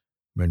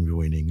 When we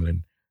were in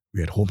England,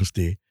 we had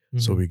homestay,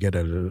 so we get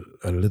a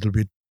little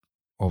bit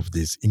of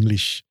this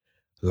English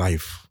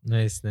life.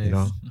 Nice.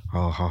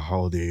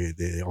 How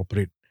they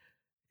operate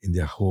in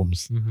their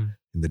homes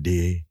in the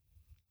day.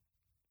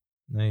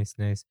 Nice.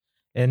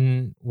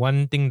 And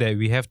one thing that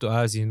we have to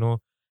ask,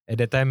 at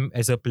that time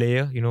as a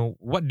player,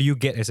 what do you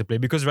get as a player?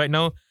 Because right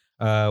now,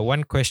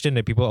 one question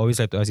that people always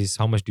like to ask is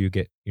how much do you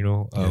get?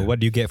 What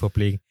do you get for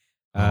playing?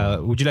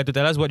 Would you like to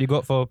tell us what you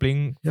got for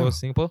playing for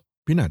Singapore?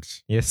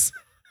 Peanuts. Yes.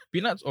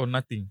 Peanuts or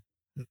nothing?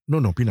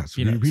 No, peanuts.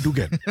 We do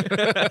get.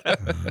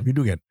 We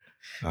do get.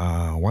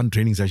 One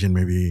training session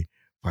maybe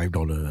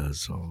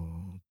 $5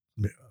 or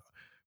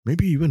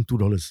maybe even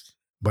 $2.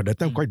 But that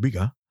time quite big,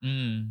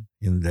 in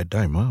that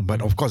time,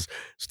 But of course,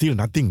 still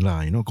nothing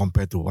lah,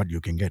 compared to what you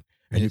can get.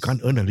 And you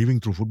can't earn a living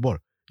through football.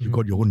 You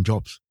got your own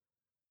jobs.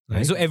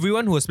 Right? So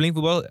everyone who was playing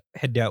football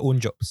had their own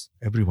jobs.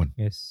 Everyone.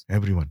 Yes.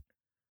 Everyone.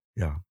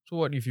 Yeah. So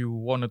what if you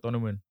won a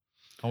tournament?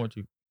 How much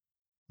you?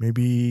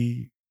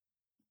 Maybe.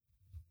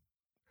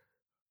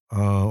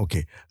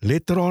 Okay.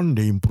 Later on,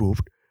 they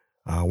improved.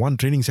 One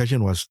training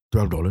session was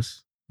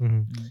 $12.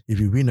 If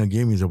you win a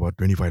game, it's about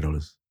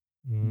 $25.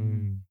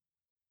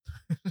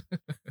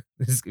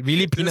 It's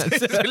really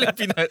peanuts. It's really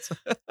peanuts.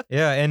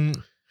 Yeah, and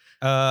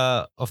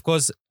of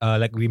course,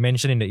 like we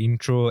mentioned in the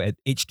intro, at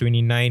age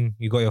 29,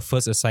 you got your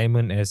first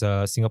assignment as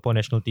a Singapore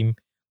national team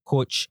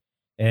coach.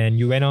 and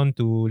you went on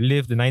to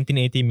live the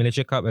 1980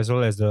 Malaysia Cup as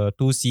well as the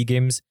 2 SEA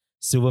Games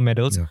silver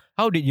medals. Yeah.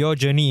 How did your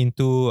journey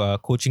into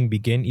coaching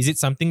begin? Is it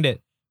something that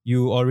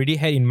you already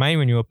had in mind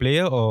when you were a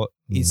player, or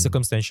it's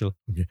circumstantial?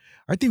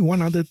 I think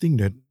one other thing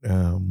that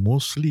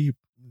mostly,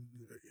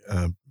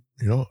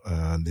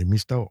 they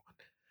missed out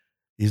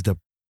is the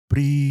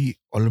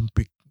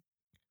pre-Olympic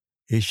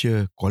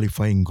Asia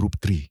qualifying Group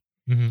 3.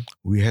 Mm-hmm.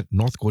 We had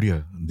North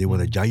Korea. They were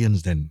the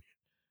giants then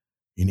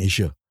in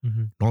Asia.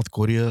 Mm-hmm. North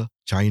Korea,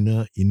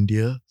 China,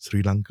 India,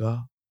 Sri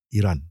Lanka,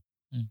 Iran.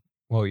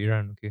 Wow,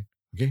 Iran, okay.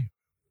 Okay.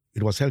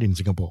 It was held in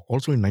Singapore,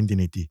 also in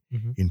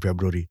 1980 in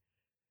February.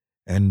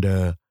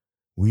 And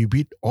we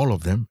beat all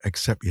of them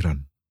except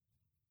Iran.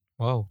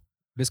 Wow,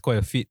 that's quite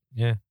a feat.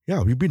 Yeah.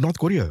 Yeah, we beat North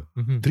Korea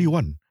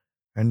 3-1.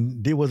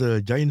 And they were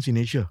the giants in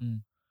Asia.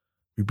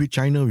 We beat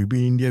China, we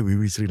beat India, we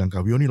beat Sri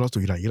Lanka. We only lost to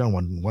Iran. Iran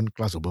won one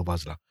class above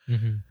us.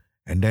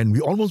 And then we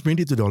almost made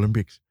it to the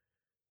Olympics.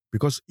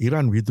 Because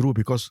Iran withdrew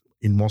because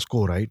in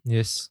Moscow, right?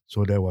 Yes.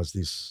 So there was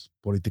this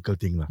political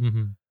thing.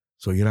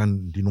 So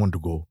Iran didn't want to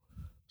go.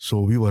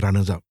 So we were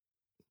runners up.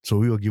 So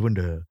we were given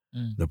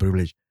the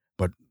privilege.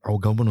 But our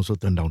government also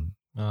turned down.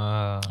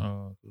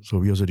 So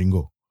we also didn't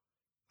go.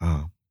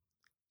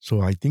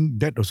 So I think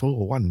that also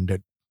one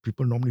that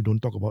people normally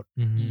don't talk about.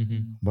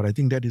 But I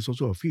think that is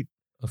also a feat.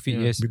 A feat,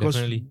 yes, because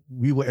definitely.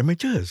 we were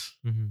amateurs.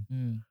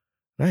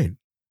 Right?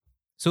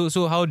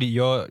 So how did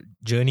your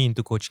journey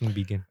into coaching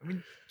begin? I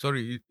mean,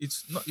 sorry,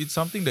 it's not. It's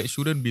something that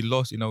shouldn't be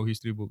lost in our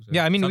history books.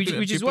 Yeah, I mean, Something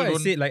which that is why I people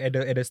said like at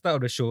the start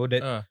of the show that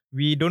don't-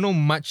 we don't know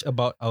much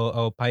about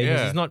our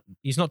pioneers. Yeah.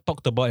 It's not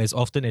talked about as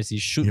often as it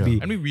should Yeah.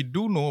 be. I mean, we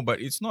do know, but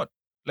it's not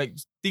like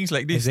things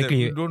like this.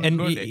 Exactly. That we don't, And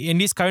don't, in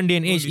this current day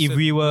and don't age, if listen.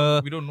 we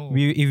were we don't know.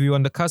 if we were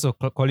on the cusp of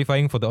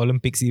qualifying for the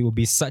Olympics, it would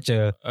be such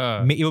a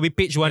it will be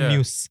page one Yeah.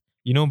 news.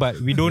 But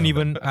we don't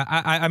even.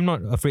 I'm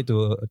not afraid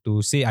to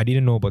say I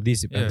didn't know about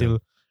this until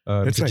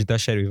That's Mr. right. Jita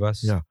shared with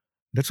us. Yeah.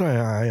 That's why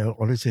I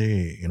always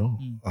say,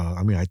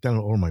 I mean, I tell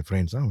all my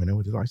friends,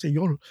 whenever they talk, I say,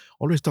 you all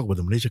always talk about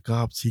the Malaysia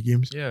Cup, SEA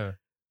Games. Yeah.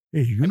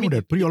 Hey, you I know mean,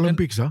 that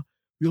pre-Olympics, we To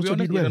be also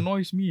honest, did well. it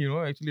annoys me,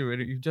 actually, when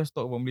you just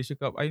talk about Malaysia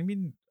Cup. I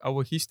mean,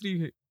 our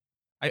history,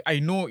 I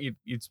know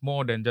it's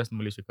more than just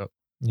Malaysia Cup.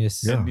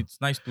 Yes. Yeah. And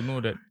it's nice to know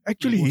that.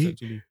 Actually,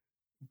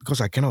 because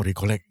I cannot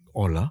recollect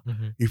all,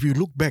 if you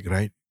look back,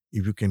 right,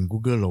 if you can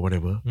Google or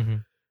whatever,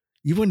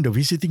 even the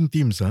visiting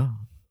teams,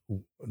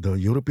 the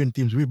European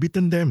teams, we've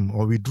beaten them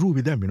or we drew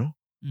with them,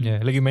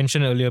 Yeah, like you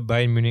mentioned earlier,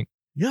 Bayern Munich.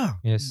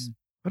 Yeah. Yes.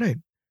 Right.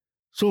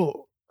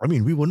 So, I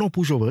mean, we were no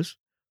pushovers.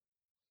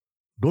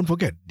 Don't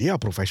forget, they are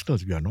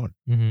professionals, we are not.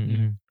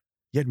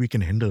 Yet we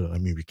can handle,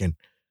 we can.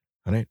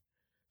 All right.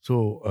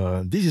 So,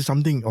 this is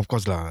something, of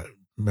course,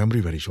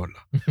 memory very short.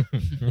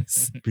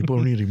 Yes. People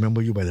only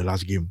remember you by the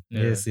last game.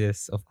 Yeah.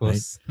 Yes, of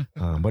course.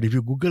 But if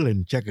you Google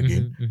and check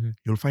again,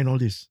 you'll find all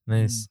this.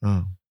 Nice.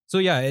 Uh, So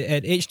yeah,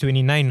 at age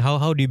 29,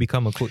 how do you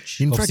become a coach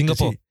In of fact,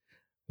 Singapore? see,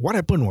 what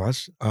happened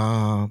was,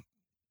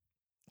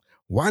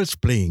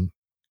 whilst playing,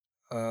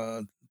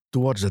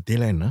 towards the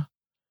tail end,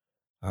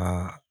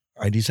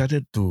 I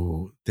decided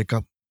to take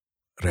up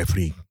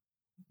refereeing.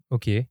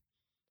 Okay.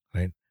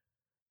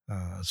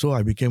 So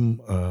I became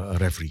a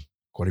referee,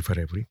 qualified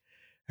referee,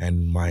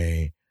 and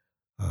my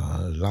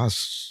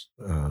last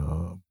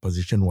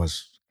position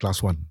was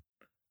class 1.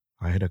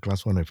 I had a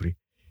class 1 referee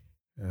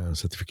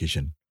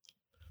certification.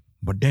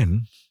 But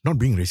then, not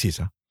being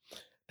racist,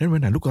 then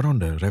when I look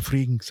around the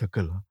refereeing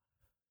circle,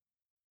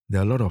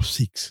 there are a lot of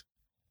Sikhs,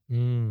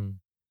 very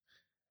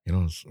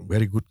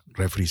good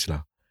referees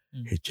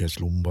HS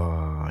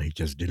Lumba,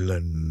 HS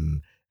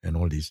Dillon, and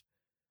all this.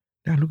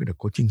 Then I look at the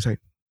coaching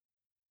side,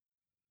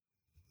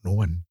 no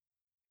one.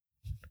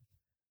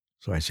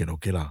 So I said,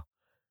 okay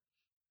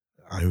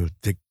I will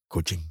take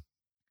coaching.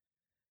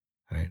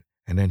 Right?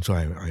 And then so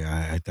I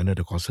attended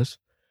the courses.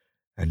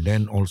 And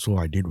then also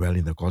I did well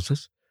in the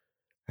courses.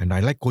 And I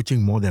like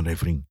coaching more than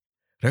refereeing.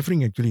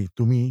 Refereeing actually,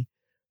 to me,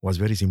 was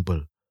very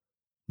simple.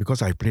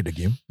 Because I played the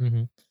game,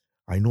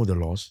 I know the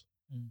laws,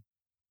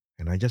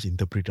 and I just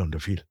interpret on the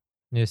field.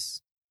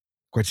 Yes.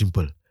 Quite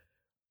simple.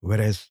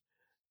 Whereas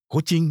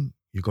coaching,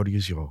 you got to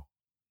use your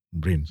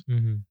brains.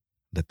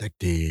 The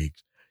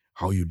tactics,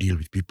 how you deal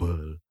with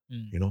people.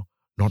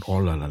 Not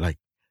all are alike.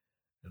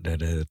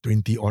 The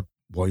 20 odd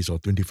boys or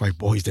 25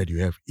 boys that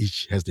you have,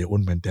 each has their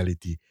own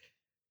mentality.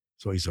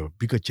 So it's a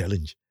bigger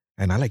challenge.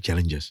 And I like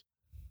challenges.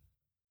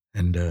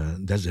 And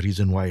that's the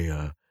reason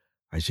why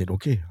I said,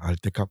 okay, I'll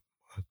take up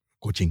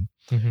coaching.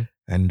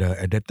 And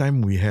at that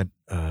time, we had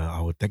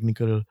our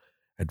technical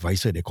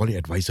advisor, they call it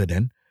advisor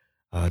then,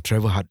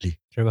 Trevor Hartley.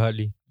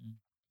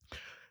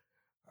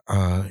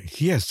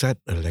 He has set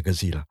a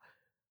legacy.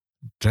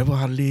 Trevor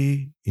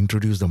Hartley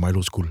introduced the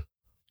Milo School.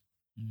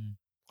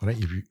 Right?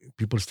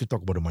 People still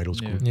talk about the Milo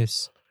School.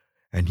 Yes.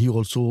 And he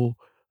also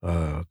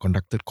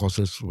conducted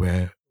courses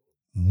where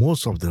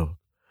most of the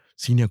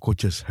senior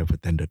coaches have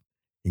attended,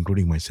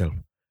 including myself.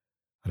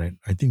 Right?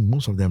 I think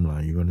most of them,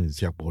 even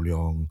Siak Po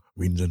Leong,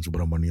 Vincent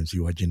Subramanian,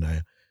 Siwajin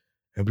Nair,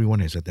 everyone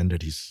has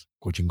attended his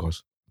coaching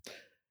course.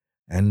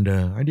 And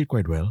I did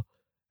quite well.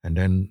 And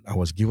then I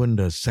was given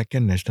the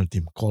second national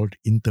team called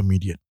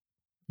Intermediate.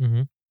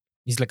 Mm-hmm.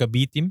 It's like a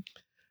B team.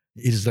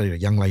 It is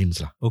like Young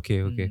Lions, lah.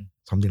 Okay, okay.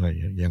 Something like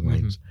Young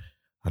Lions.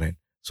 All right.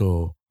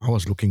 So I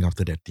was looking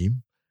after that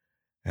team,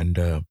 and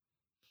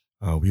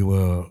we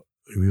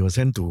were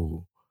sent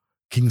to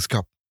King's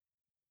Cup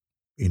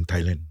in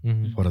Thailand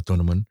for a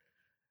tournament,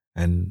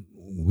 and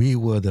we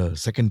were the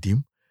second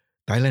team.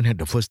 Thailand had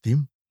the first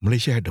team.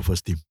 Malaysia had the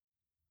first team,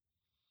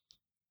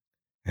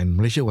 and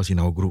Malaysia was in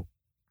our group.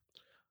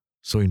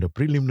 So in the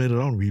preliminary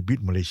round, we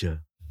beat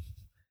Malaysia.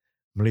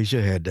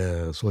 Malaysia had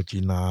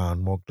Sochina,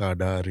 Mokhtar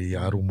Dari,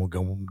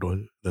 Arumugam,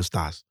 the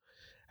stars,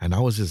 and I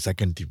was the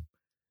second team.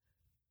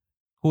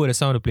 Who were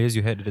some of the players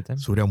you had at the time?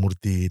 Surya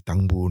Murthy,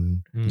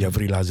 Tangbun,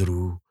 Jeffrey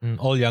Lazaru.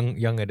 All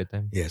young at the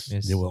time. Yes,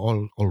 they were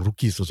all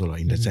rookies also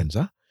in that sense.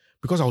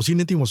 Because our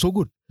senior team was so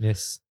good.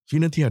 Yes.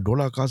 Senior team had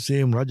Dola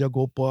Kasim, Raja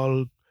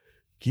Gopal,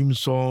 Kim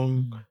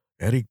Song,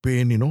 Eric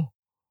Payne,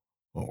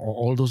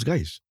 all those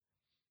guys.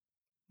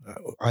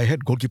 I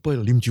had goalkeeper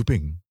Lim Chiu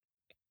Ping.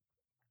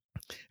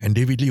 And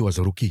David Lee was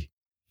a rookie.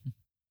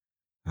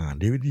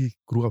 David Lee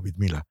grew up with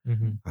me.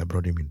 I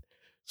brought him in.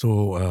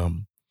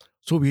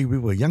 So we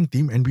were a young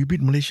team and we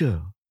beat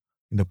Malaysia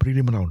in the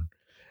prelim round.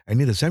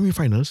 And in the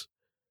semi-finals,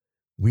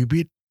 we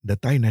beat the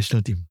Thai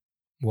national team.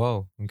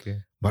 Wow,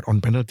 okay. But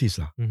on penalties.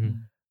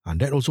 And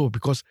that also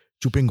because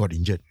Chupeng got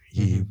injured.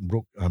 He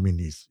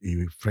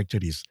he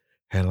fractured his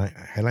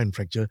hairline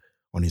fracture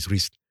on his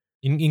wrist.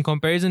 In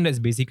comparison, that's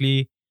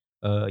basically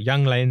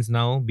Young Lions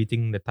now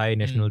beating the Thai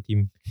national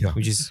team,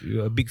 which is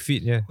a big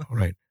feat. Yeah.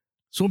 Right.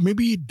 So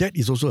maybe that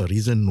is also a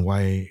reason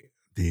why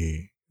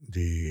they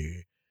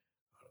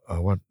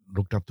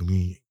looked up to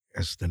me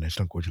as the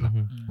national coach.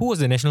 Who was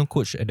the national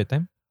coach at the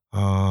time?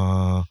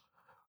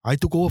 I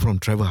took over from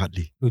Trevor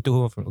Hartley. You took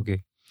over from,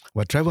 okay.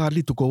 But Trevor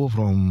Hartley took over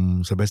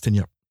from Sebastian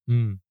Yap.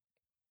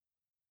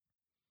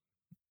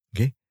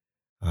 Okay.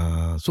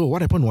 So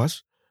what happened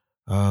was,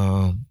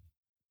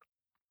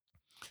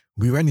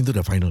 we went into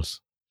the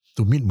finals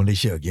to meet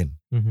Malaysia again.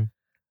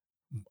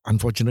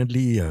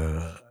 Unfortunately,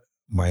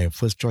 my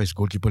first choice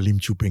goalkeeper Lim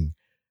Chiu Ping,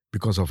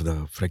 because of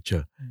the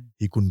fracture,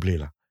 he couldn't play.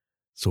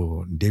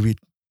 So David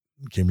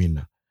came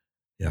in.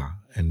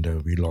 And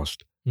we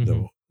lost.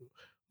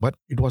 But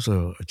it was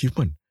an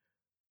achievement.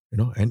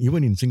 And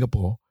even in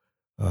Singapore,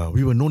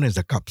 we were known as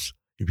the Cups.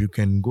 If you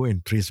can go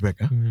and trace back,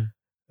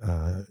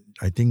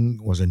 I think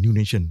it was a New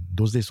Nation.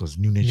 Those days was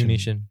New Nation. New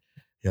Nation.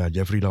 Yeah,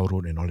 Jeffrey Lau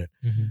Road and all that.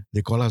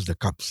 They call us the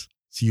Cups,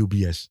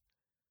 CUBS.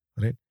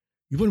 Right?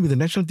 Even with the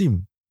national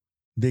team,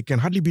 they can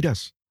hardly beat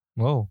us.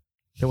 Wow.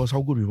 That was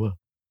how good we were.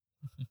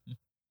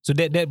 So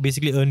that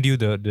basically earned you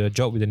the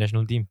job with the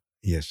national team?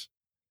 Yes.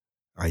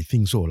 I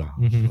think so.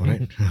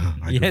 Right?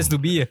 It has to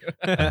be.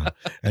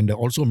 And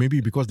also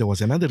maybe because there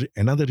was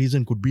another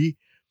reason could be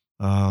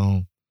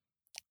the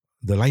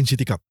Lion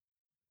City Cup.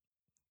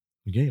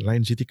 Okay,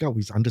 Lion City Cup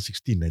is under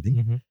 16, I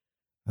think.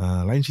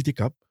 Lion City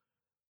Cup,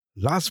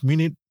 last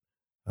minute,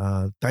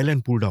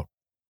 Thailand pulled out.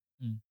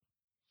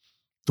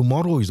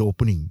 Tomorrow is the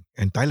opening,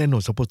 and Thailand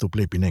was supposed to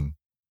play Penang.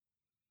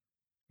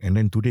 And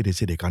then today they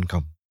say they can't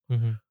come.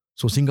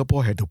 So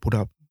Singapore had to put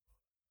up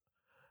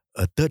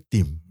a third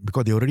team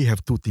because they already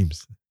have two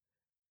teams.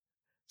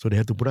 So they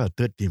had to put up a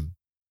third team,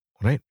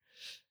 right?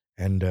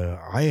 And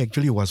I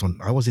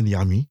was in the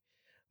army,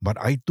 but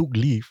I took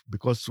leave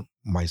because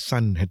my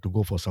son had to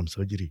go for some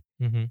surgery.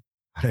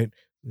 Right?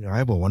 I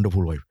have a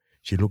wonderful wife.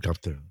 She looked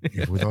after.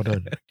 If without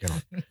her,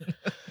 cannot.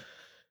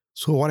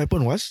 So what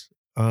happened was,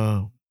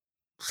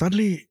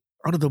 suddenly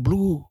out of the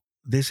blue,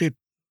 they said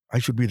I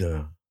should be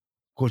the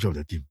coach of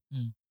the team.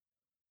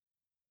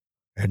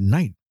 At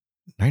night,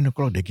 9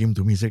 o'clock, they came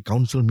to me, said,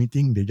 council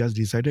meeting, they just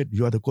decided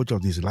you are the coach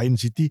of this Lion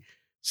City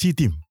C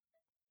team.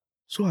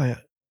 So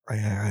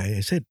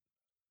I said,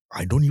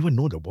 I don't even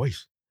know the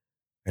boys.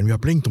 And we are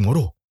playing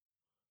tomorrow.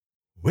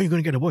 Where are you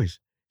going to get the boys?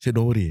 He said,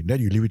 don't worry, that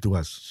you leave it to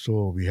us.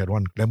 So we had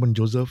one, Clement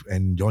Joseph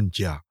and John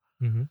Chia.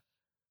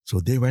 So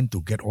they went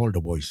to get all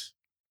the boys.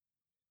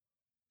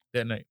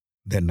 That night.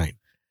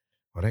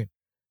 All right.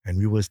 And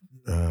we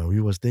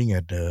were staying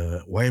at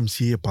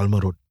YMCA Palmer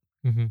Road.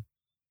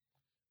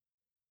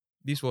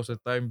 This was a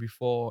time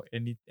before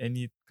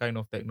any kind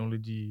of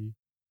technology,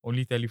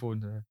 only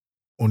telephones.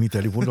 Only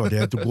telephones, or they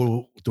had to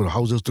go to the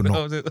houses to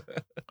knock.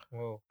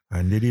 Wow.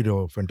 And they did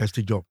a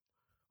fantastic job.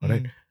 All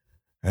right.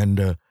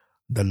 And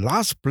the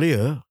last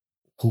player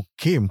who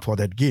came for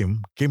that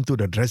game came to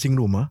the dressing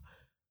room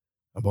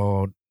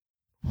about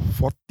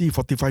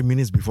 40-45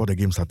 minutes before the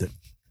game started.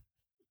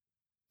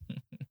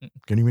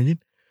 Can you imagine?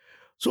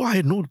 So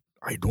I don't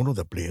know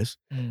the players.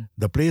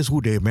 The players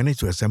who they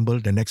managed to assemble,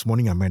 the next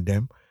morning I met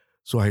them.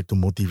 So I had to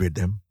motivate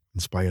them,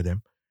 inspire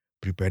them,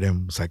 prepare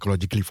them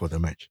psychologically for the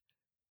match.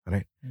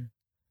 Right?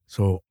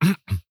 So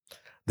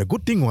the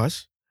good thing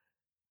was,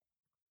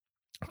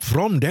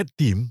 from that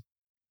team,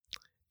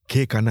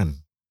 K. Kanan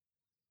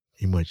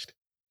emerged.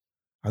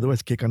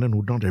 Otherwise, K. Kanan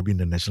would not have been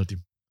the national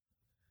team.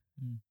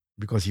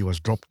 Because he was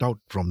dropped out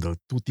from the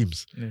two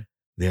teams.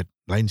 They had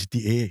Lion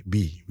City A,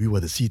 B. We were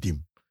the C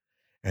team.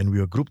 And we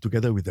were grouped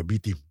together with the B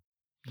team.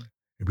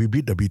 We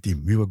beat the B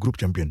team. We were group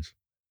champions.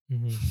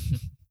 Mhm.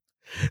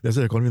 That's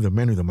why they call me the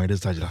man with the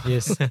midas touch. Lah.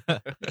 Yes.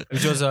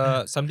 Which was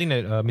something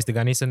that Mr.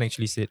 Ganesan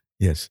actually said.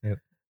 Yes. Yep.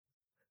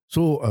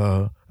 So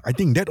I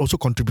think that also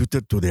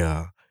contributed to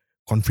their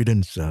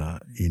confidence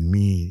in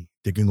me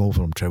taking over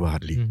from Trevor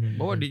Hartley. Mhm.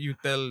 But what did you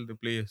tell the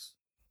players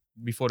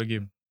before the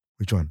game?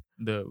 Which one?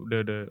 The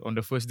on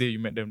the first day you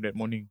met them that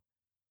morning.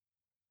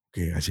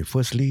 Okay, I say,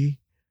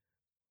 firstly,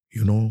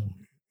 you know,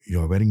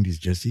 you're wearing this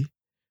jersey,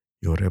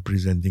 you're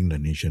representing the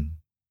nation.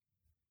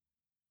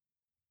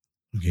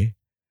 Okay?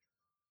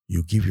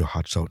 You give your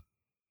hearts out.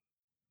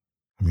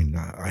 I mean,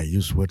 I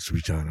use words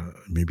which are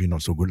maybe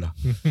not so good. Lah.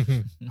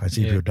 I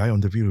say, if Yeah. you die on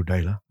the field, you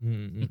die. Lah.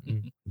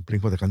 Mm.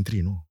 Playing for the country,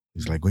 you know.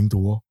 It's like going to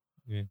war.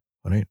 Yeah.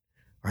 All right?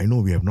 I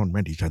know we have not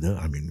met each other.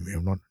 I mean, we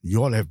have not.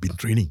 You all have been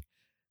training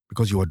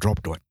because you were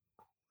dropped, what?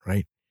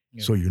 Right?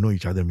 Yeah. So you know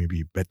each other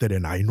maybe better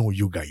than I know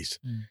you guys.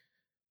 Mm.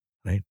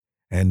 Right?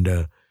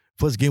 And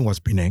first game was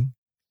Penang.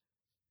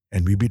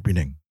 And we beat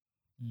Penang.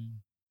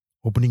 Mm.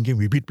 Opening game,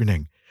 we beat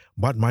Penang.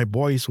 But my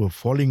boys were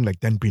falling like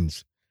 10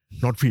 pins.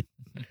 Not fit.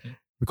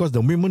 Because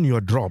the moment you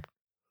are dropped,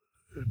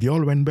 they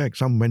all went back.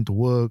 Some went to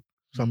work.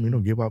 Some,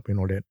 gave up and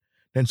all that.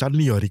 Then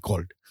suddenly you are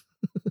recalled.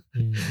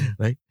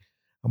 Right?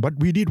 But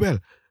we did well.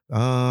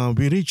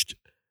 We reached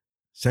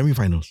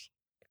semi-finals.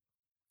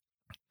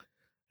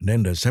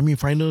 Then the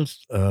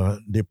semi-finals,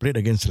 they played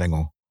against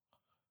Selangor.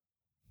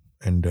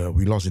 And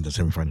we lost in the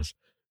semi-finals.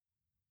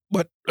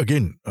 But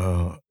again,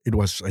 it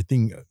was, I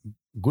think, a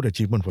good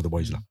achievement for the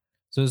boys.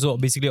 So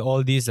basically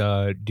all these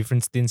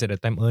different stints at the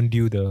time earned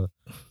you the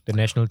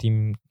national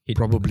team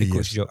Probably, head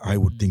coach yes. job. I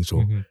would think so.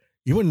 Mhm.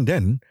 Even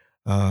then,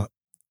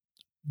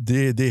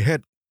 they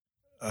had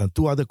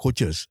two other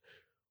coaches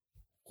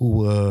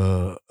who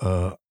were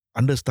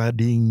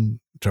understudying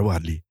Trevor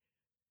Hartley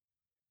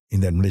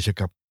in that Malaysia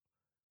Cup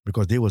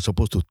because they were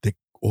supposed to take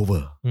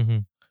over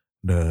Mhm.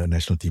 the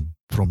national team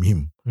from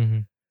him.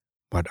 Mhm.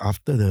 But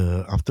after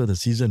the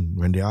season,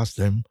 when they asked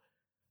them,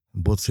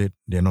 both said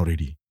they're not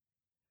ready.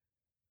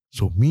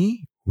 So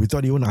me,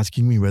 without even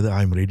asking me whether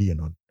I'm ready or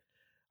not,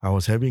 I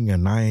was having a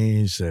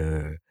nice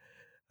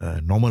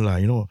normal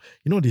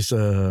this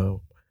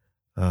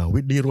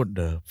Whitley Road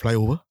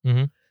flyover.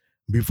 Mhm.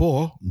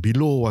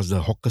 Below was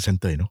the hawker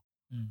center.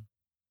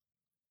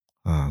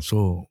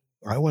 So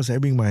I was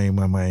having my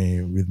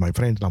with my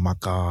friends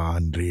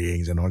makan,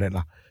 drinks and all that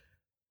lah.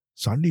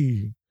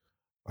 Suddenly,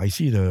 I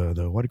see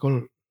the what you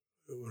call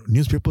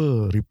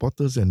newspaper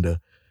reporters and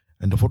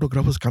the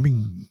photographers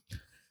coming,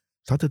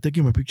 started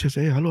taking my pictures.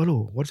 Hey,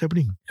 hello, what's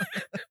happening?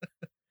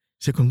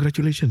 Say,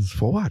 congratulations.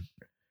 For what?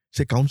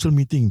 Say, council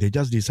meeting. They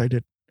just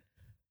decided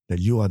that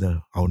you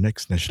are our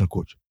next national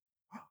coach.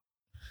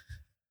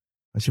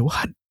 I said,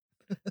 what?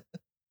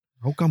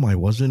 How come I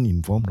wasn't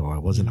informed or I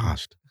wasn't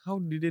asked? How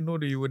did they know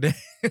that you were there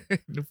in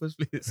the first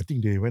place? I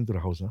think they went to the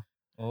house.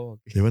 Oh,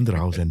 okay. They went to the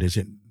house and they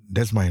said,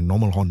 that's my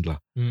normal haunt.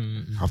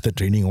 After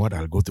training or what,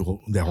 I'll go to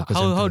the hawker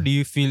center. How do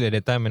you feel at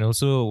that time? And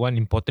also one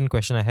important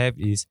question I have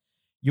is,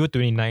 you were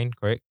 29,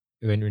 correct?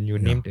 When you were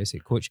named as a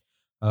coach.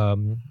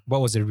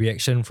 What was the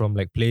reaction from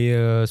like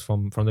players,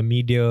 from the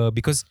media?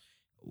 Because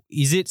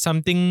is it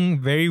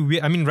something very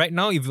weird? I mean, right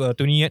now, if a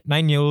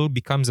 29-year-old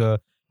becomes a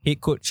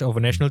head coach of a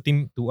national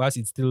team, to us,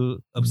 it's still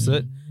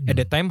absurd. At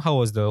that time, how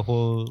was the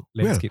whole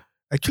landscape?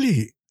 Well,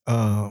 actually,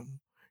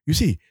 you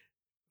see,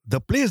 the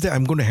players that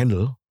I'm going to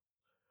handle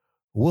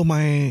were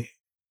my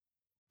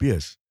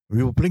peers.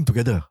 We were playing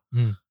together.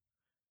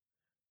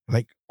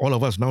 Like all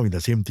of us now in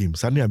the same team.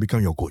 Suddenly I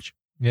become your coach.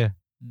 Yeah.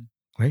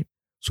 Right?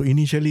 So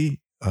initially,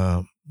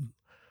 I'm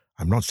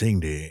not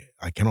saying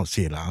I cannot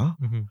say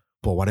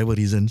for whatever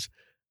reasons,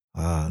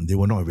 they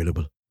were not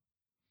available.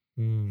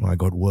 I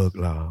got work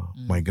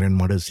my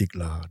grandmother sick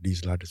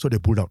this so they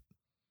pulled out.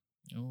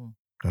 Oh.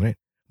 Correct?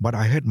 But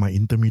I had my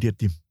intermediate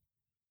team.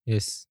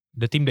 Yes.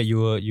 The team that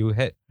you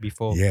had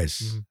before.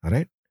 Yes.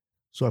 Alright?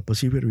 So I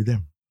persevered with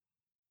them.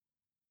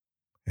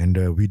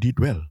 And we did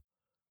well.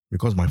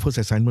 Because my first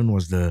assignment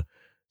was the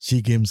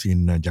SEA Games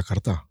in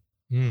Jakarta.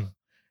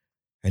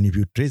 And if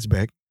you trace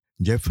back,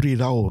 Jeffrey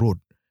Rao wrote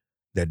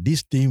that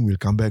this team will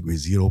come back with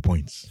 0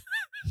 points.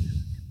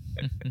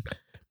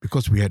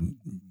 Because we had,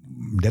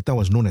 that time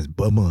was known as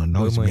Burma,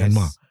 now it's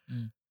Myanmar.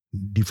 Yes.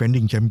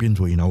 Defending champions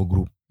were in our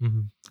group.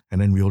 Mm-hmm.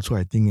 And then we also,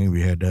 I think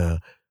we had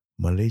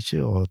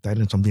Malaysia or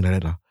Thailand, something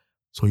like that.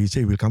 So he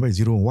said we'll come back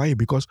 0. Why?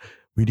 Because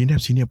we didn't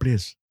have senior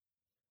players.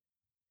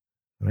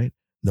 Right?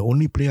 The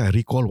only player I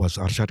recall was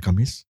Arshad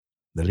Khamis,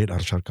 the late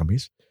Arshad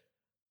Khamis.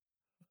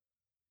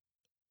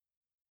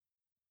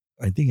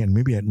 I think, and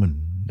maybe Edmund.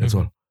 That's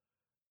all.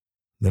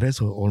 The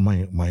rest were all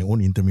my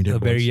own intermediate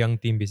boys. A very young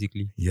team,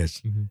 basically.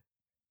 Yes.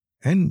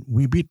 And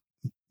we beat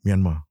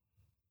Myanmar.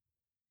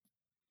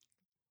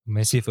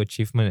 Massive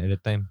achievement at the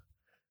time.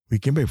 We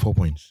came back 4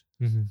 points.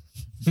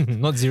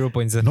 Not 0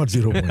 points. Not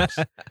 0 points.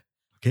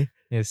 Okay?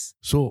 Yes.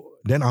 So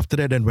then after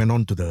that, then went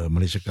on to the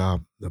Malaysia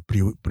Cup, the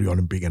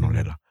pre-Olympic and all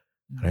that.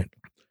 Right?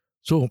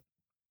 So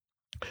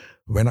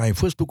when I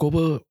first took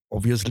over,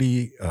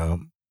 obviously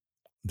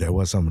there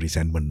was some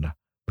resentment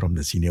from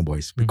the senior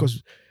boys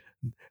because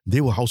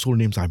They were household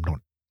names, I'm not.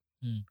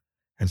 Mm.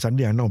 And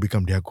suddenly I now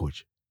become their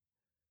coach.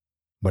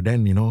 But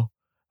then,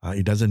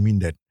 it doesn't mean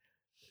that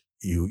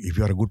if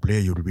you are a good player,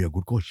 you will be a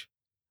good coach.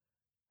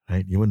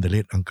 Right? Even the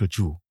late Uncle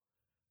Chu,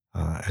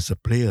 as a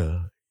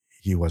player,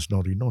 he was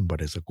not renowned,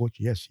 but as a coach,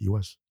 yes, he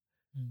was.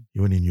 Mm.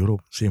 Even in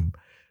Europe, same.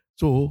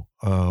 So,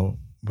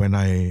 when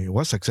I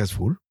was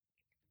successful,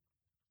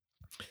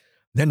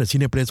 then the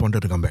senior players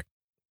wanted to come back.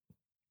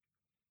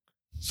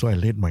 So I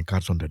laid my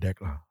cards on the deck.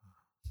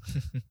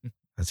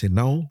 I said,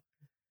 now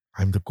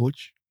I'm the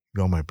coach,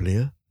 you are my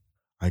player,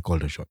 I call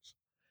the shots.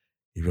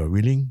 If you are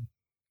willing,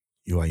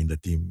 you are in the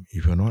team.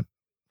 If you're not,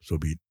 so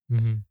be it.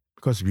 Mm-hmm.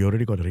 Because we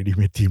already got a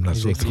ready-made team.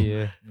 Exactly,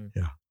 yeah.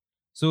 Yeah.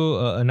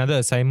 So another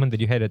assignment that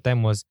you had at the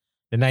time was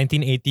the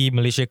 1980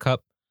 Malaysia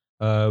Cup,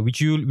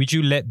 which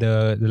you led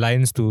the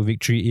Lions to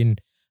victory in.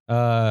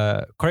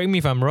 Correct me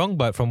if I'm wrong,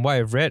 but from what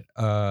I've read,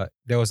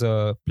 there was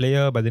a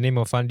player by the name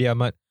of Fandi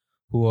Ahmad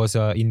who was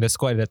in the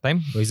squad at the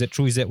time. Or is that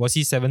true? Was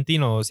he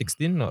 17 or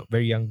 16? Or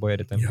very young boy at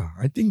the time? Yeah,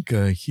 I think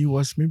he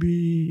was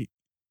maybe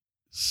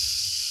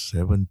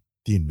 17.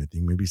 I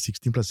think maybe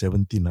 16 plus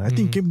 17. I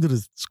think came to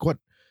the squad.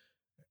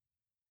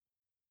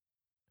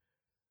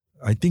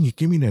 I think he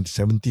came in at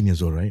 17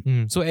 years old, right?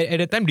 So at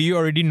the time, do you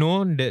already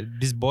know that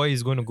this boy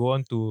is going to go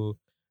on to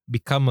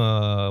become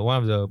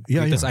one of the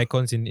greatest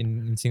icons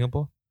in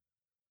Singapore?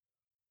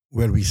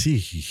 Well, we see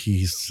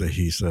he's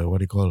what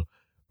do you call,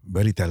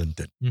 very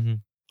talented. Mm-hmm.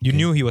 You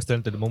knew he was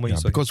talented the moment you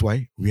saw because him.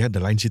 why? We had the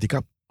Lion City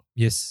Cup.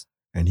 Yes.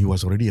 And he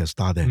was already a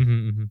star there.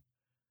 Mm-hmm.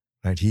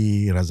 Right?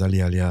 He,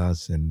 Razali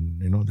Alias, and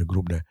the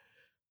group there.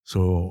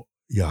 So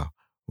yeah,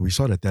 we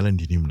saw the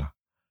talent in him.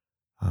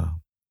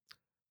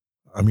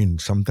 I mean,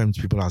 sometimes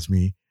people ask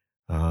me,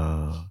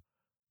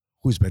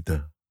 who is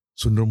better,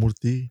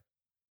 Sundaramurthy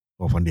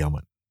or Fandi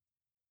Ahmad?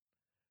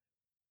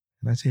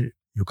 And I say,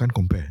 you can't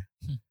compare.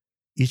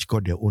 Each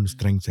got their own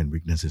strengths and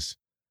weaknesses,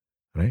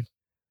 right?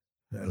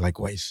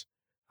 Likewise,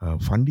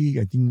 Fandi,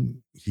 I think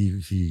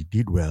he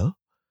did well,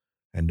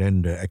 and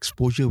then the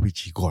exposure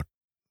which he got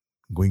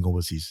going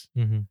overseas,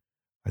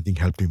 I think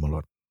helped him a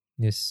lot.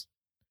 Yes.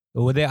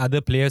 Were there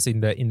other players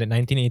in the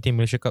 1918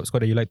 Malaysia Cup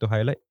squad that you like to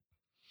highlight?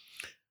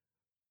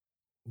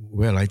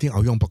 Well, I think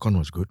Awyong Pakon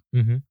was good,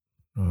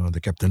 the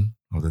captain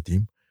of the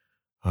team.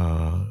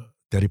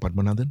 Terry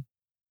Padmanathan,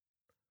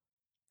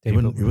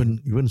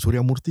 even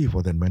Surya Murthy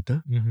for that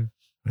matter,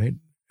 right?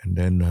 And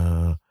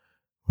then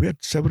we had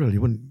several.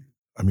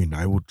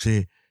 I would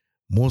say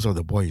most of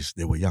the boys,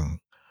 they were young.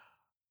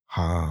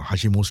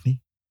 Hashim Hosni,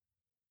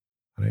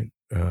 right?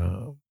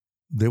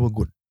 They were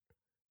good.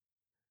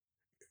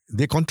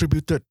 They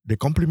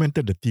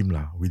complemented the team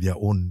with their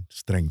own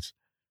strengths,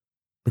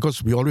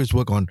 because we always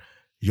work on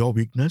your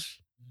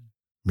weakness,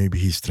 maybe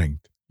his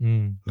strength.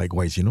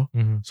 Likewise,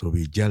 so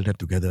we gel that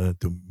together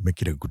to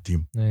make it a good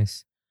team.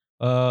 Nice.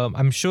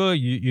 I'm sure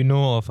you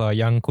know of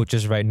young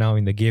coaches right now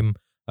in the game,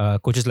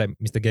 coaches like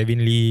Mr. Gavin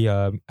Lee,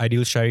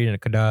 Aidil Shari and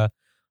Kedah.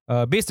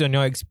 Based on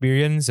your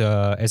experience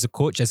as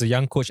a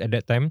young coach at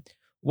that time,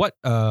 what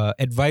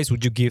advice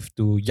would you give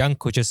to young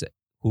coaches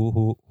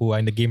who are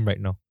in the game right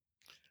now?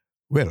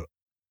 Well,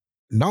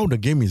 now the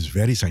game is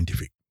very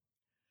scientific,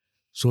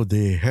 so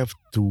they have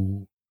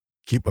to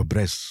keep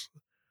abreast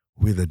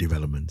with the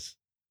developments.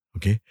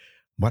 Okay,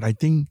 but I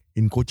think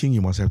in coaching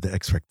you must have the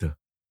X factor.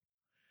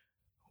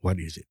 What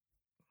is it?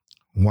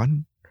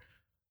 One,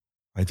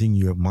 I think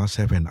you must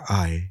have an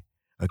eye,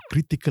 a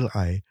critical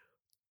eye,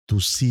 to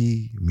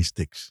see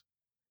mistakes,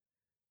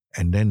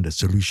 and then the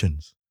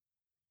solutions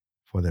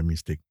for that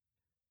mistake.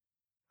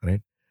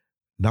 Right?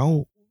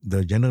 Now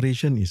the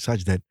generation is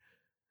such that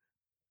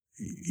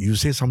you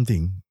say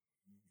something,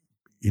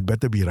 it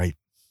better be right,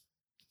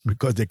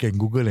 because they can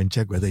Google and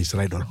check whether it's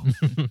right or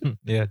not.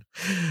 Yeah.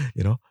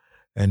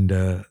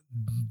 And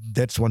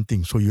that's one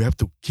thing. So you have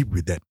to keep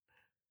with that.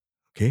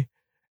 Okay?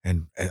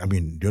 And I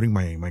mean, during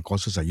my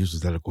courses, I used to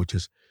tell the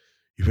coaches,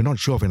 if you're not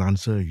sure of an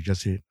answer, you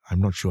just say, I'm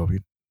not sure of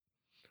it.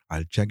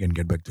 I'll check and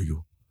get back to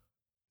you.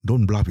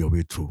 Don't bluff your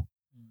way through.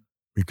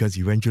 Because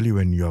eventually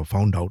when you are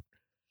found out,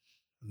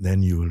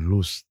 then you will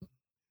lose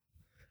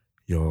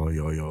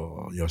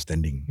your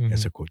standing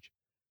as a coach.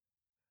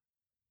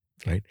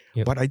 Right?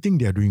 Yep. But I think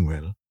they are doing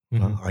well.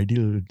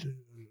 Aidil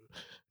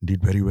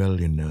did very well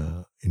in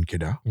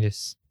Kedah.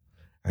 Yes.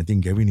 I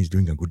think Gavin is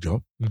doing a good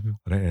job.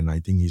 Right? And I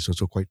think he's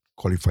also quite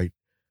qualified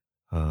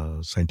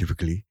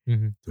scientifically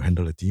to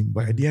handle a team.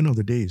 But at the end of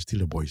the day, it's still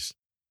the boys.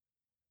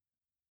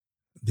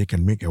 They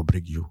can make or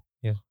break you.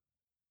 Yeah.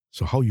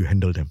 So how you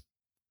handle them?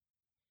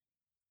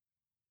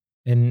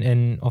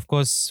 And of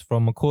course,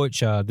 from a coach,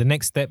 the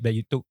next step that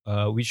you took,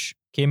 which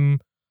came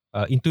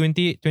in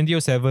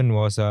 2007,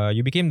 was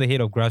you became the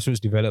head of grassroots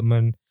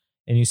development,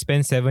 and you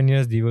spent 7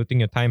 years devoting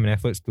your time and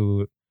efforts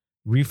to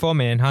reform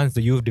and enhance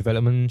the youth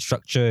development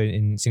structure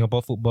in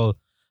Singapore football.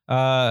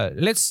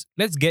 Let's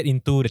get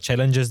into the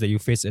challenges that you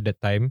faced at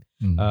that time.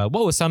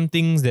 What were some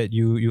things that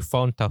you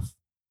found tough?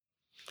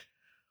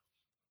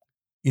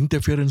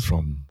 Interference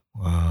from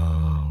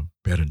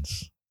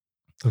parents.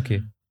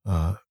 Okay.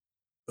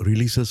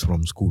 Releases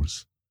from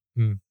schools.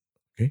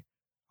 Okay.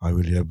 I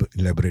will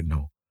elaborate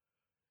now.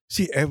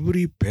 See,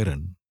 every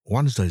parent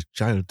wants the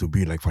child to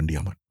be like Fandi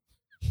Ahmad.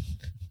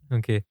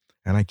 Okay.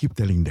 And I keep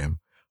telling them,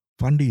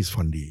 Fandi is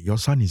Fandi. Your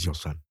son is your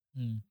son.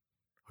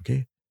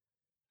 Okay?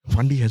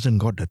 Fandi hasn't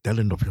got the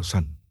talent of your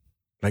son.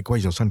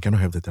 Likewise, your son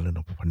cannot have the talent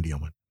of Fandi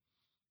Ahmad.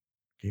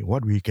 Okay?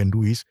 What we can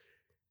do is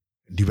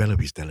develop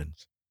his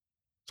talents.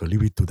 So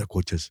leave it to the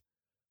coaches.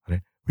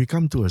 Right? We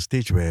come to a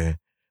stage where,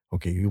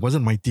 okay, it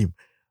wasn't my team.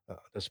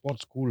 The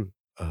sports school,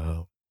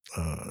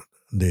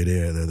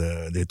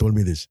 they told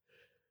me this.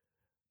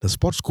 The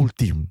sports school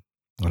team,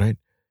 all right,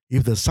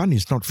 if the son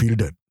is not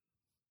fielded,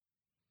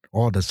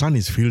 or the son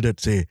is fielded,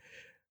 say,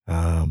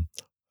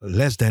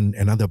 less than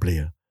another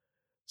player,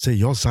 say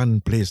your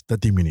son plays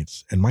 30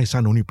 minutes and my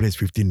son only plays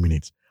 15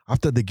 minutes.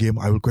 After the game,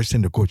 I will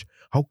question the coach.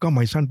 How come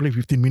my son played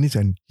 15 minutes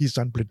and his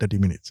son played 30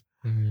 minutes?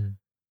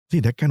 See,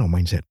 that kind of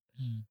mindset.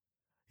 You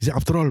see,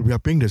 after all, we are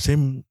paying the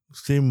same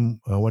fees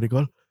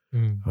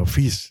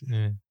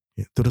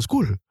to the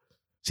school.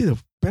 See, the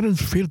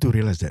parents fail to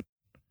realize that.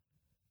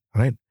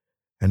 Right?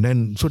 And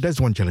then, so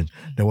that's one challenge.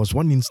 There was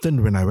one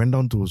instant when I went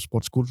down to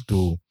sports school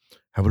to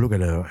have a look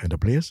at the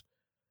players.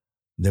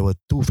 There were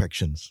two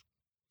factions.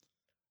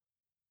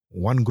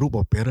 One group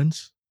of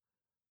parents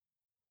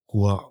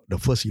who are the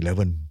first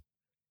 11.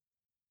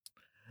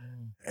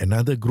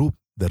 Another group,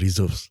 the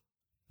reserves.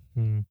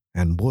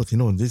 And both,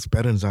 these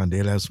parents,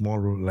 they'll have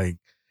small, like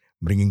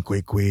bringing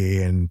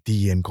kueh and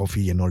tea and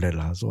coffee and all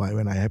that. So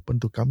when I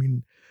happened to come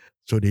in,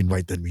 so they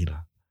invited me.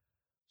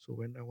 So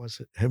when I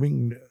was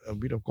having a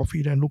bit of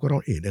coffee, then look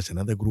around, hey, there's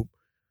another group.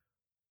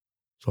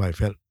 So I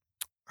felt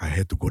I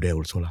had to go there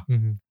also.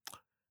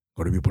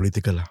 Got to be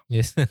political.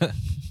 Yes.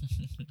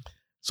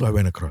 So I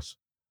went across.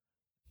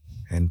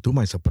 And to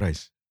my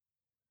surprise,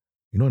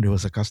 they were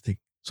sarcastic.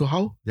 So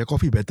how? Their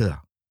coffee better.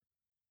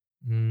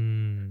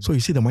 So you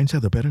see the mindset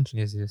of the parents?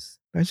 Yes.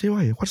 I say,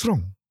 why? What's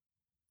wrong?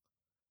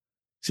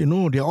 Say,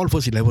 no, they're all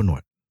first 11.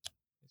 What?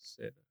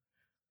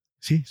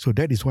 See, so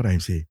that is what I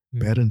say.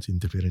 Parents'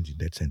 interference in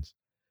that sense.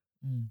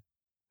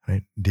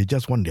 Right? They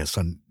just want their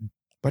son.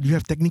 But you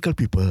have technical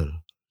people.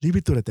 Leave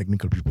it to the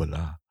technical people.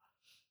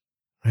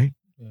 Right?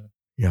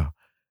 Yeah.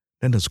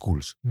 Then the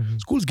schools.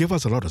 Schools gave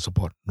us a lot of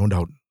support, no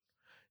doubt.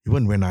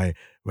 Even when I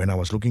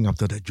was looking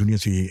after the junior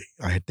C,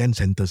 I had 10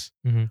 centers,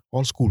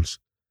 all schools.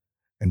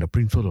 And the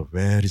principals were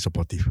very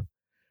supportive.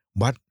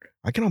 But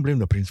I cannot blame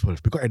the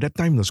principals because at that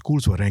time the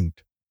schools were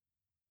ranked.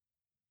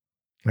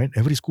 Right?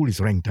 Every school is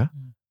ranked.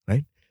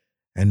 Right?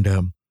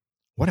 And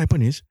what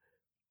happened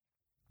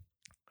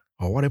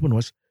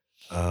was,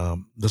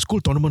 the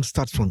school tournament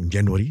starts from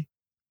January,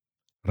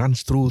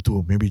 runs through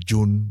to maybe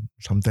June,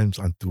 sometimes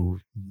until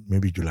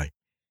maybe July,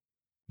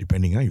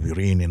 depending if it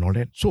rain and all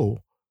that. So,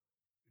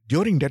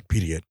 during that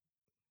period,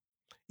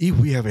 if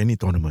we have any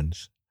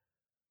tournaments,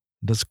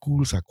 the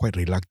schools are quite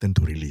reluctant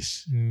to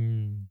release.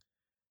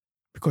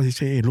 Because they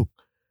say, hey, look,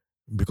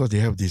 because they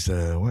have this,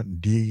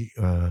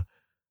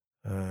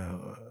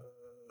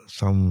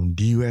 some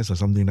DUS or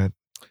something that,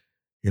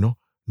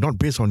 not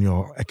based on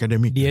your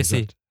academic DSA.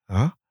 result.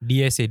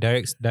 DSA,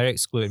 direct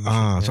school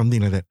admission.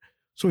 Something like that.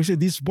 So he said,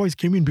 these boys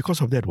came in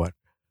because of that, what?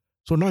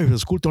 So now if the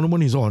school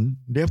tournament is on,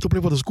 they have to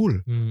play for the school.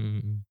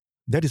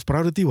 That is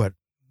priority, what?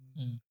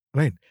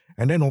 Right?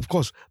 And then, of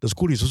course, the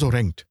school is also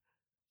ranked.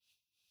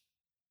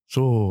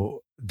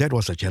 So that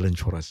was a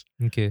challenge for us.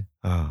 Okay.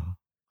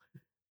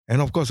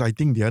 And of course, I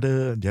think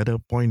the other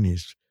point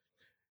is,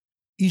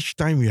 each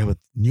time we have a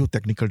new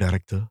technical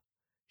director,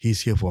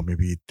 he's here for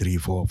maybe 3,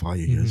 4, 5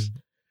 years.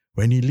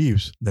 When he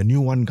leaves, the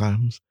new one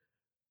comes,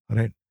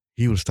 right?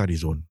 He will start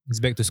his own. It's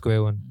back to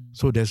square one.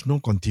 So there's no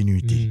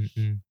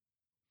continuity.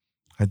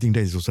 I think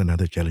that is also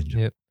another challenge.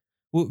 Yep.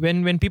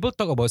 When people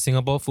talk about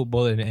Singapore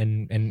football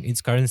and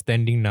its current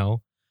standing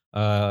now,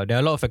 there are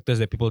a lot of factors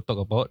that people talk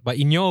about. But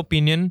in your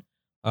opinion,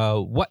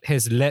 what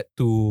has led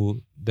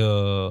to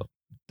the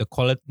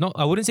quality? No,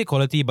 I wouldn't say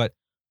quality, but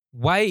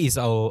why is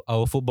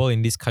our football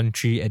in this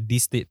country at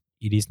this state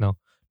it is now?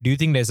 Do you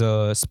think there's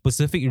a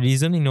specific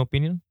reason in your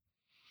opinion?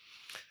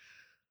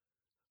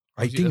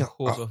 I think a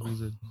host of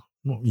reasons.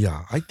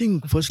 I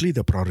think firstly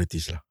the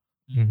priorities.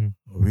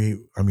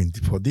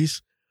 For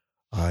this,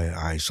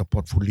 I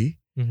support fully.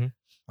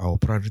 Our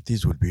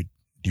priorities would be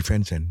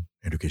defense and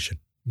education.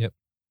 Yep.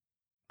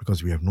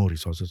 Because we have no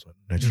resources,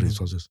 natural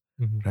resources,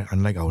 right?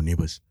 Unlike our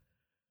neighbors.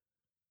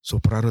 So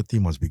priority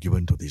must be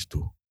given to these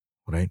two,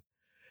 right?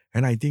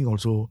 And I think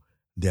also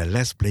there are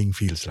less playing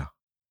fields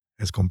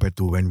as compared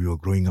to when we were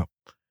growing up.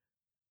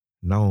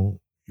 Now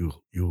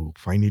you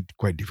find it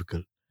quite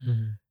difficult.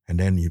 And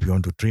then if you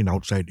want to train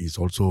outside, it's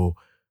also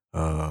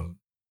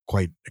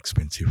quite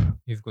expensive.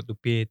 You've got to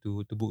pay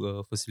to book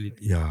a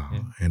facility. Yeah.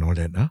 And all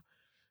that.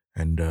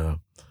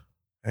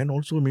 And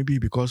also maybe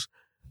because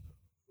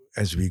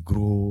as we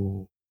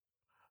grow,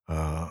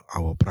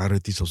 our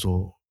priorities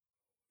also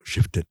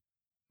shifted.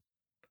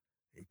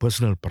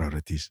 Personal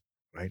priorities,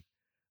 right?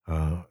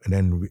 And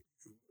then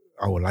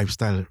our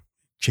lifestyle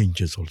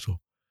changes also,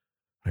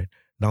 right?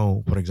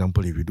 Now, for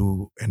example, if you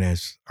do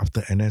NS,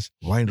 after NS,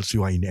 whilst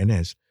you are in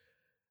NS,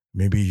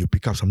 maybe you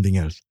pick up something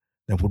else.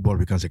 then football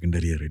becomes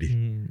secondary already.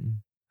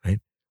 Mm.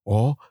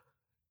 Or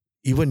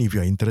even if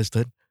you're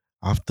interested,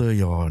 after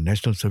your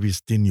national service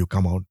stint, you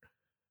come out,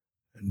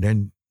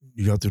 then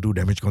you have to do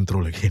damage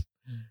control again.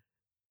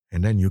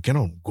 And then you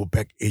cannot go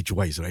back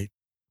age-wise, right?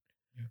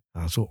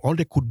 So all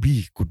that could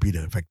be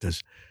the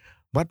factors.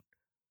 But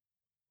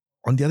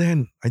on the other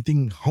hand, I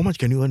think how much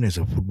can you earn as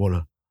a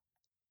footballer?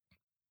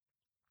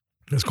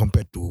 As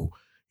compared to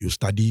you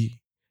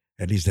study,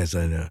 at least there's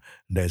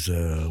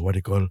a what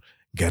they call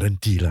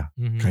guarantee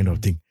kind of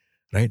thing,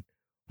 right?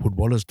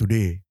 Footballers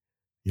today,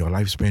 your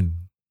lifespan,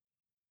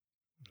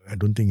 I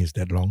don't think it's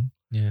that long.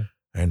 Yeah.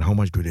 And how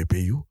much do they pay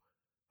you,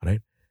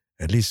 right?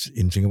 At least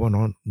in Singapore,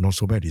 not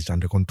so bad. It's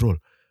under control.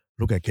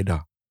 Look at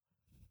Kedah.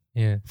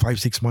 Yeah.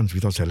 5-6 months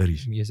without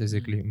salaries. Yes,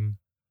 exactly.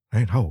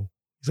 Right? How?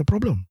 It's a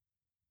problem.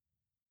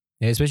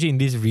 Yeah, especially in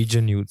this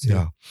region, you would say.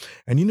 Yeah.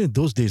 And in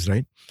those days,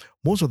 right,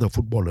 most of the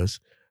footballers,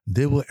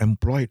 they were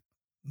employed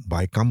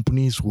by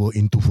companies who were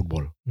into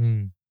football.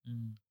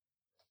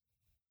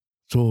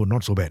 So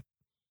not so bad.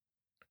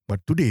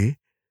 But today,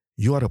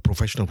 you are a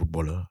professional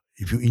footballer.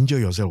 If you injure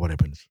yourself, what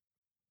happens?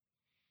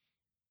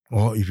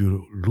 Or if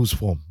you lose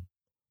form,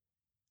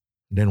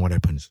 then what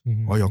happens?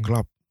 Or your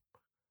club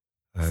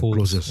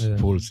folds,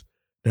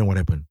 then what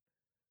happens?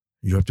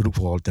 You have to look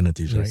for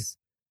alternatives, right?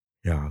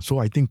 Yeah. So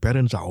I think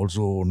parents are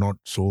also not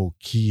so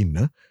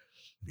keen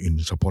in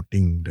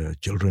supporting the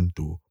children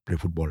to play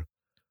football.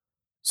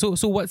 So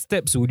what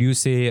steps would you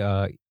say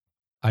are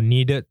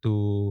needed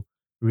to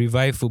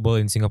revive football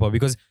in Singapore?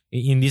 Because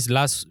in this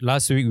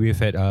last week, we've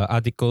had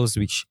articles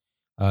which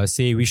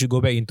say we should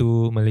go back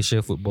into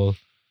Malaysia football.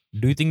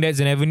 Do you think that's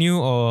an avenue,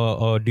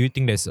 or do you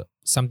think there's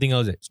something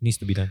else that needs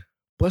to be done?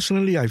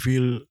 Personally, I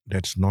feel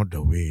that's not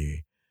the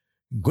way.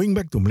 Going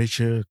back to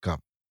Malaysia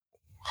Cup,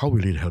 how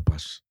will it help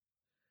us?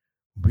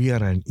 We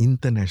are an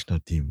international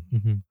team.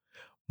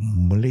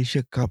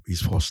 Malaysia Cup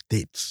is for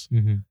states.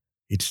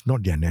 It's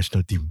not their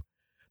national team.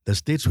 The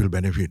states will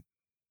benefit.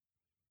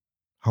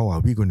 How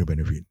are we going to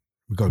benefit?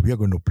 Because we are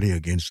going to play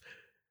against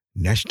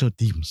national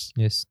teams.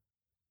 Yes.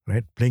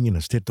 Right? Playing in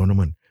a state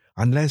tournament.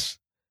 Unless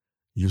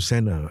you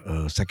send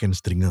a second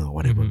stringer or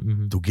whatever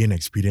to gain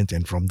experience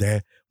and from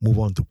there move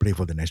on to play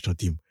for the national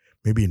team.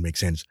 Maybe it makes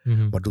sense.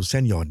 But to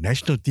send your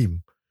national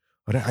team,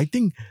 right, I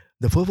think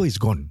the fervor is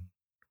gone.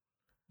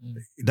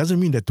 It doesn't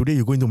mean that today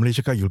you go into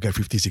Malaysia Cup, you'll get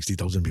 50,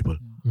 60,000 people.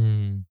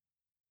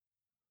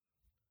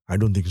 I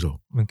don't think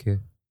so. Okay.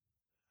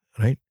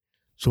 Right?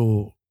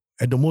 So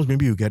at the most,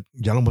 maybe you get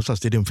Jalan Besar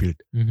Stadium field.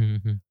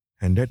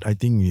 And that, I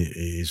think,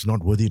 is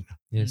not worth it.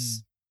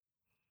 Yes.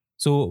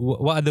 So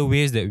what are the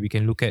ways that we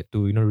can look at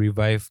to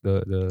revive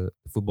the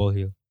football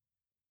here?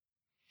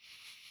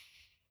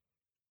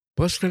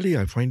 Personally,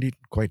 I find it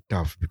quite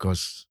tough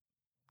because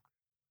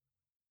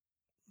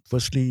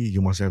firstly,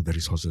 you must have the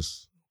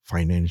resources,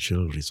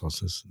 financial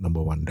resources,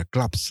 number one. The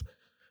clubs,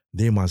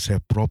 they must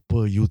have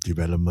proper youth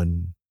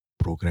development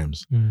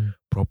programs,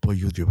 proper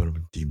youth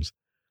development teams.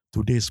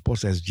 Today,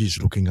 Sports SG is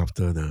looking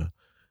after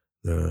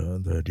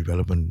the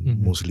development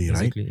mostly,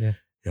 right? Exactly,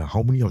 Yeah.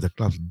 How many of the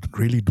clubs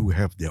really do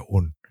have their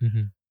own?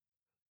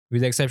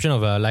 With the exception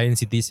of Lion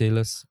City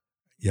Sailors.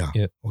 Yeah.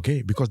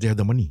 Okay. Because they have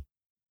the money.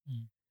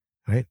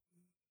 Right?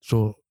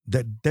 So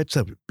that's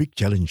a big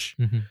challenge.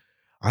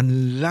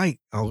 Unless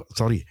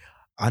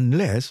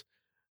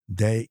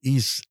there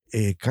is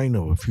a kind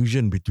of a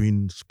fusion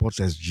between Sports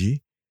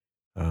SG,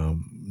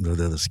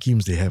 the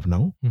schemes they have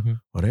now,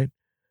 all right,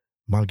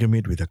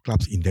 amalgamate with the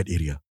clubs in that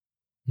area.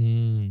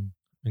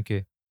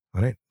 Okay.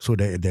 All right. So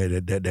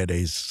there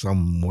is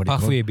some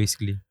pathway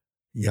basically.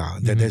 Yeah,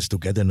 there's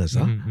togetherness.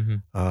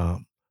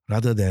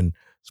 Rather than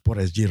Sport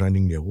SG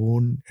running their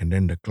own and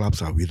then the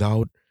clubs are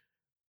without.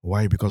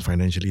 Why? Because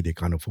financially they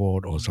can't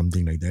afford or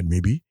something like that.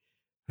 Maybe,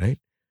 right?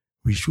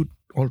 We should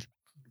all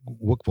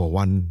work for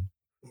one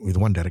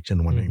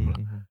direction, one aim.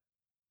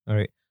 All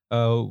right.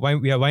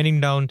 We are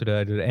winding down to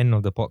the end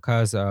of the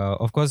podcast.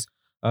 Of course.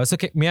 So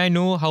may I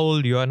know how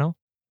old you are now?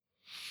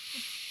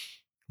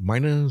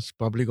 Minus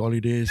public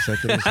holidays,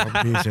 Saturday,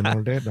 Sundays, and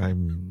all that.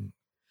 I'm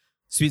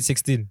Sweet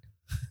 16.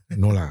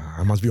 No lah.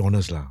 I must be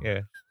honest lah.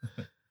 Yeah.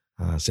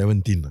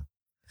 17.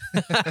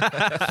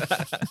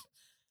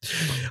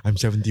 I'm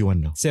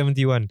 71 now.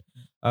 71.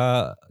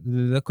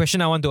 The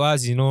question I want to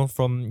ask,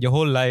 from your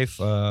whole life,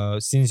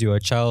 since you were a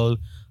child,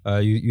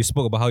 you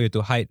spoke about how you had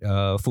to hide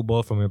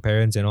football from your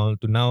parents and all,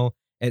 to now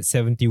at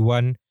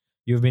 71,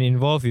 you've been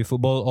involved with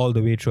football all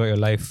the way throughout your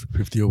life.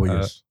 50 over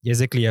years.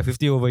 Exactly,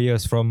 50 over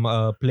years. From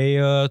a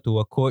player to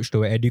a coach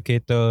to an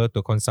educator to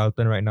a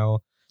consultant right now.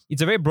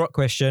 It's a very broad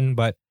question,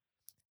 but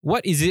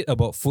what is it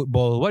about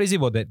football? What is it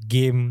about that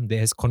game that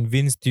has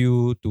convinced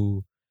you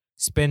to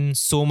spend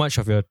so much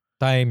of your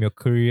time, your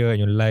career, and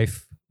your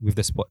life with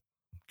the sport?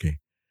 Okay.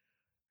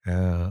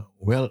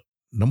 Well,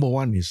 number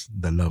one is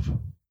the love.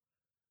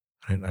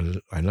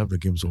 I love the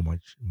game so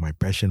much. My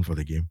passion for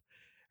the game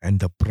and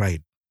the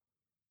pride.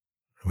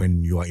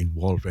 When you are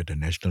involved at the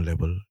national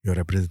level, you're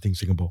representing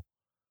Singapore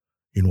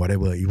in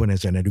whatever. Even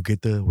as an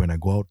educator, when I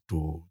go out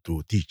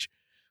to teach,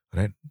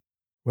 right?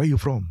 Where are you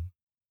from?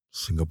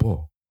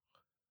 Singapore.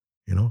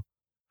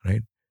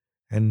 right?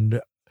 And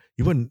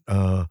even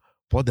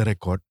for the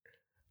record,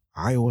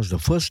 I was the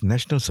first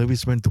national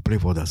serviceman to play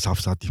for the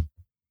Safsa team.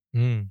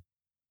 Mm.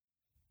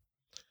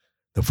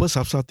 The first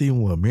Safsa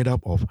team were made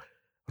up of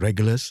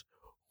regulars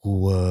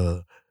who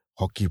were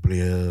hockey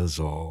players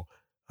or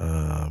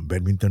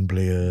badminton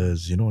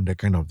players, that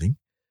kind of thing.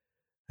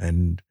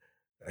 And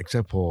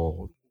except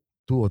for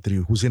 2 or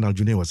 3, Hussein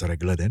Al-Junaid was a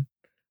regular then,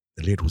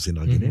 the late Hussein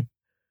Al-Junaid.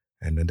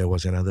 And then there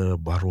was another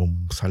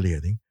Bahrom Saleh, I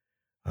think.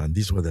 And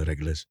these were the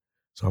regulars.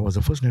 So I was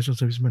the first national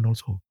serviceman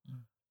also,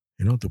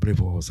 to play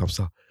for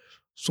Safsa.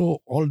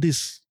 So all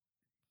this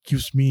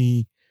gives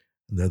me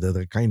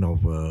the kind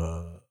of,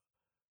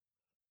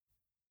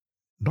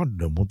 not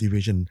the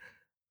motivation,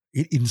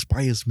 it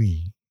inspires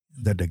me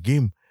that the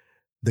game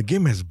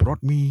has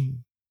brought me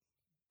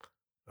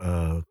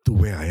to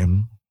where I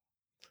am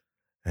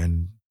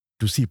and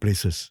to see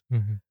places.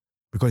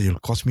 Because it'll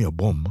cost me a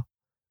bomb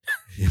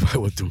if I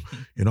were to.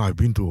 I've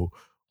been to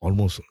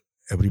almost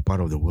every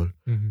part of the world,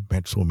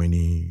 met so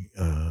many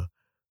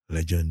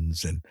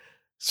legends and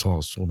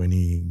saw so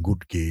many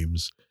good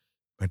games,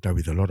 met up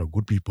with a lot of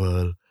good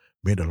people,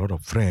 made a lot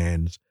of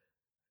friends.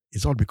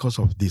 It's all because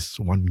of this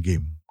one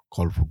game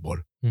called football.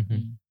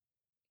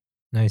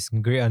 Nice,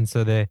 great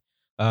answer there.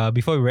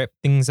 Before we wrap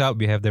things up,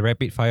 we have the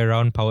rapid fire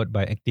round powered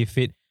by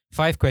ActiveFit.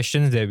 5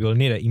 questions that we'll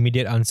need an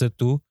immediate answer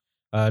to.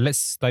 Let's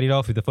start it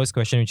off with the first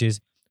question, which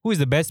is, who is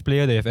the best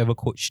player that you've ever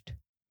coached?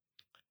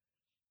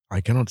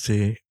 I cannot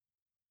say,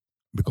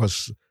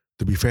 because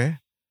to be fair,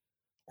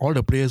 all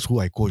the players who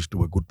I coached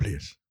were good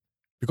players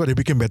because they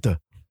became better.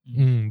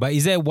 But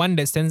is there one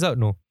that stands out?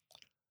 No.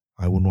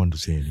 I wouldn't want to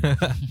say anything.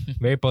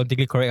 Very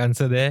politically correct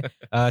answer there.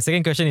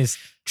 Second question is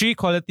 3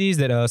 qualities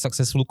that a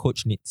successful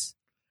coach needs.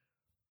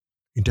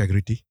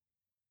 Integrity,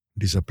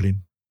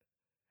 discipline,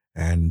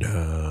 and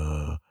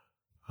the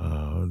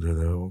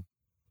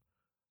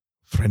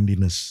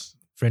friendliness.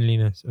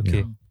 Friendliness,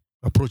 okay.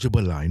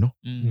 Approachable, The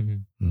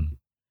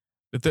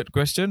third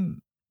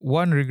question,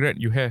 one regret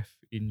you have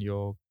in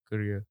your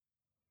career?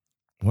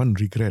 One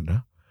regret,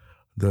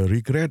 the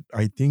regret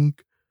I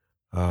think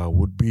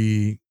would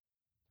be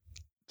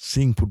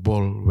seeing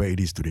football where it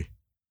is today.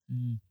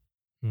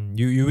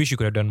 You wish you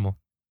could have done more?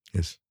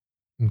 Yes.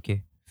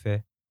 Okay,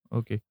 fair.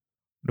 Okay.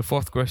 The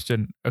fourth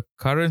question, a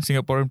current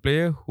Singaporean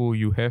player who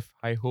you have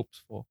high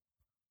hopes for?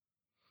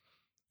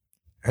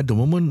 At the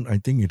moment, I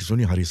think it's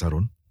only Haris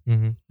Harun.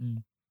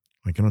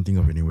 I cannot think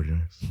of anybody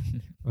else.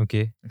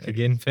 Okay,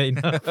 again, fair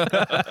enough.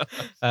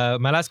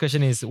 My last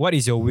question is, what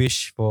is your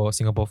wish for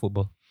Singapore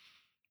football?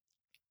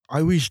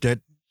 I wish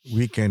that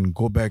we can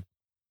go back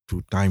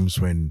to times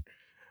when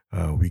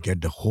we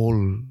get the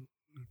whole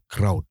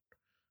crowd,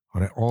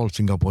 all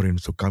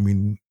Singaporeans to come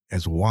in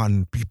as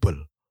one people,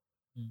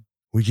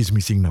 which is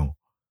missing now.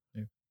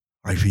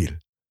 I feel,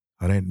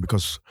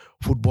 because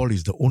football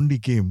is the only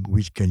game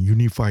which can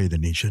unify the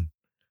nation.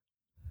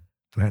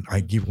 Right? I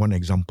give one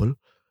example.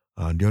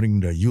 During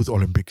the Youth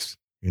Olympics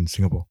in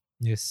Singapore,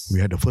 yes, we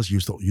had the first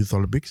Youth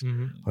Olympics.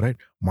 Right,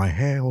 my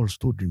hair all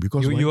stood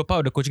because you were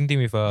part of the coaching team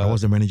with. I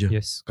was the manager.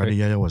 Yes, Kadir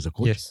Yahya was the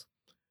coach. Yes,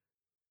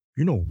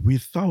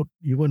 without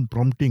even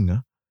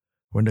prompting,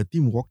 when the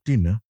team walked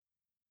in,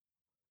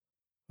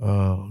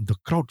 the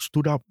crowd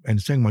stood up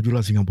and sang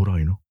Majulah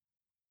Singapura.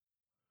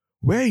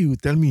 Where you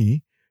tell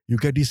me you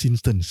get this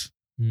instance,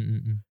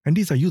 and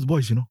these are youth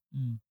boys.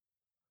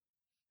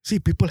 See,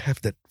 people have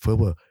that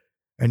fervor.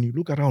 And you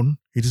look around,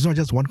 it is not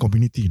just one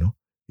community,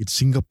 it's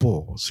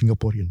Singapore,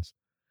 Singaporeans.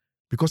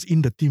 Because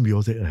in the team, we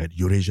also had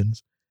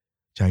Eurasians,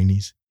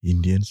 Chinese,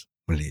 Indians,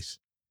 Malays.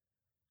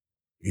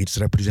 It's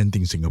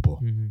representing Singapore.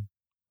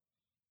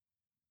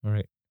 All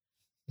right.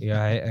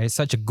 Yeah, I had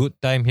such a good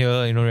time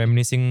here,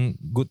 reminiscing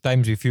good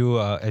times with you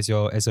as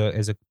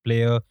a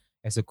player,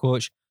 as a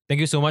coach. Thank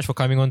you so much for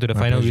coming on to the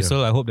My final pleasure.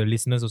 whistle. I hope the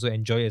listeners also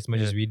enjoy it as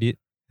much as we did.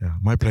 Yeah,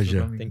 my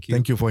pleasure. Thank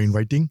Thank you for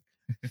inviting.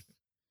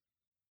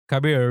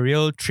 Kabir, a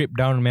real trip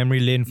down memory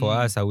lane for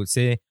us, I would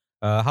say.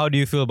 How do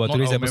you feel about Not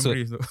today's our episode?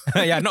 memories,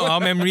 though. Yeah, not our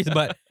memories,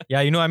 but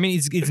yeah,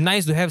 it's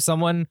nice to have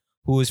someone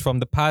who is from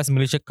the past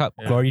Malaysia Cup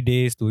glory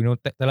days to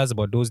tell us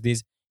about those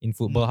days in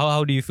football.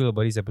 How do you feel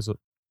about this episode?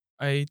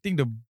 I think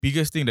the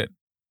biggest thing that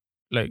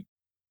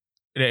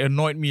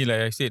annoyed me,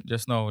 like I said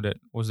just now, that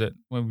was that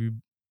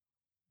when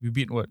we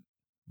beat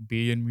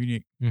Bayern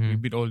Munich, we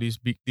beat all these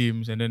big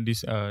teams, and then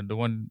this the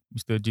one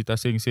Mr. Jita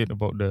Singh said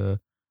about the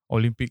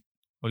Olympic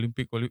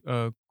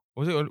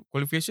was it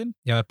qualification?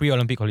 Yeah,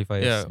 pre-Olympic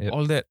qualifiers. Yeah, Yep.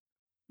 all that.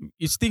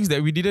 It's things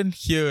that we didn't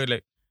hear.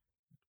 Like,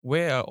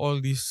 where are all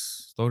these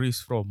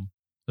stories from?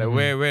 Like,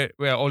 where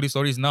are all these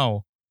stories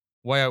now?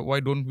 Why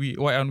aren't we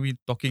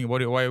talking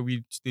about it? Why are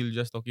we still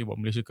just talking about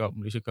Malaysia Cup?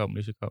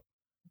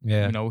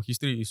 Yeah. I mean, our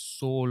history is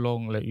so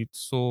long. Like, it's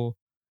so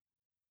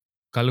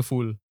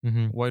colorful.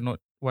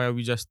 Why are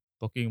we just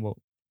talking about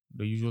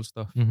the usual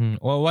stuff?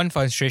 Well, one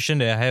frustration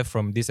that I have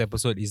from this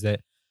episode is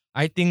that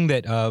I think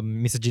that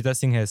Mr. Jita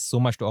Singh has so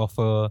much to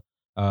offer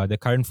the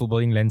current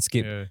footballing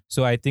landscape. Yeah.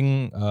 So I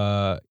think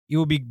it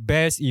would be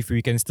best if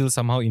we can still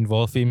somehow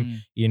involve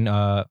him in,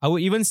 I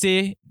would even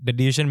say, the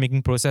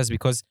decision-making process,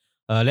 because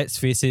let's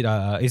face it,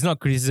 it's not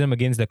criticism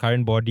against the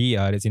current body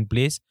that's in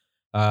place.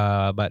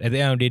 But at the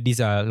end of the day, these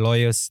are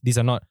lawyers. These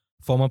are not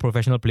former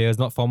professional players,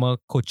 not former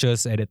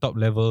coaches at the top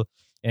level.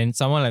 And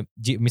someone like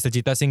Mr.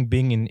 Jita Singh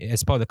being in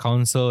as part of the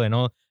council and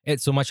all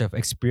adds so much of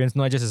experience,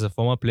 not just as a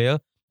former player,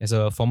 as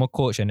a former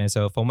coach and as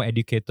a former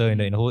educator in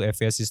the whole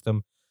FAS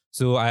system.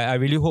 So I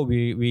really hope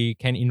we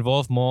can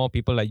involve more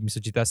people like Mr.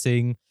 Jita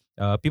Singh,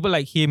 people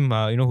like him,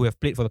 who have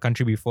played for the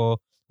country before,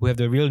 who have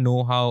the real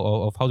know-how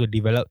of how to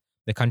develop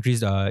the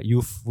country's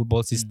youth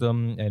football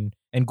system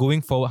and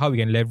going forward, how we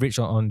can leverage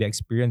on their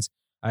experience.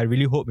 I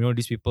really hope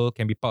these people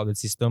can be part of the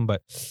system,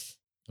 but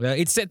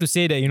it's sad to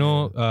say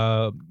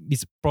that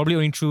it's probably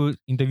only through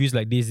interviews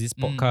like this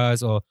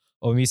podcast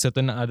or maybe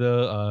certain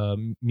other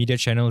media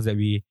channels that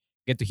we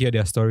get to hear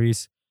their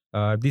stories.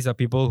 These are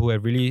people who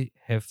really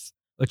have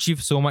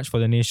achieved so much for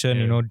the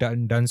nation,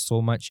 done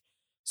so much.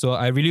 So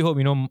I really hope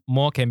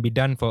more can be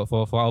done for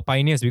our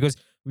pioneers, because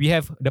we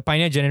have the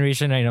pioneer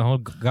generation right, in the whole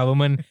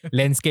government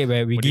landscape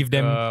where we give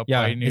them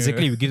pioneer.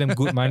 we give them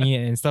good money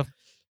and stuff.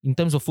 In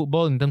terms of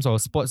football, in terms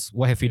of sports,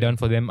 what have we done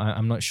for them?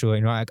 I'm not sure.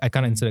 I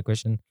can't answer the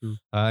question.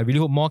 I really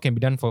hope more can be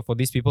done for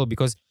these people,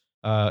 because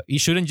it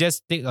shouldn't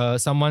just take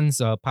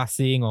someone's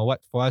passing or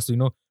what for us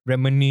to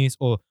reminisce.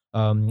 Or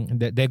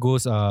there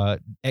goes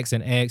X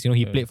and X.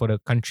 He played for the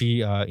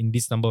country in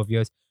this number of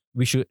years.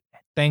 We should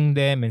thank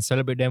them and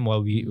celebrate them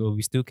while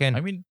we still can.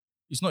 I mean,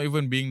 it's not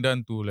even being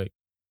done to like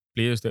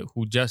players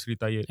who just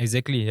retired.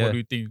 Exactly. Yeah. What do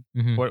you think?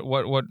 Mhm.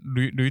 What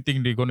do you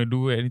think they're gonna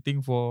do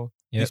anything for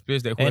these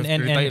players that who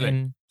have retired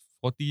like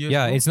 40 years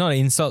yeah, ago? it's not an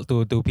insult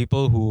to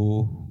people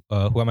who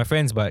are my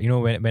friends, but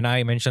when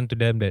I mentioned to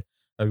them that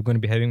we're going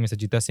to be having Mr.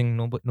 Jita Singh,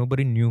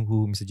 nobody knew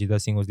who Mr. Jita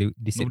Singh was. They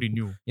said, Nobody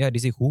knew. Yeah, they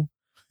say who,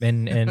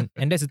 and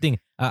that's the thing.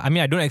 I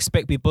mean, I don't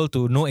expect people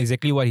to know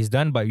exactly what he's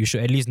done, but you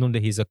should at least know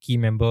that he's a key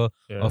member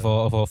of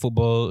our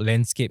football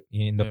landscape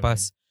in the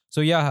past.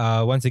 So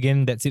once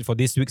again, that's it for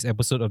this week's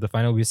episode of The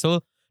Final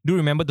Whistle. Do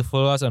remember to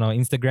follow us on our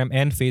Instagram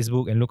and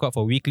Facebook, and look out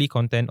for weekly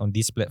content on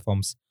these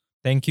platforms.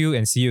 Thank you,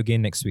 and see you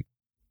again next week.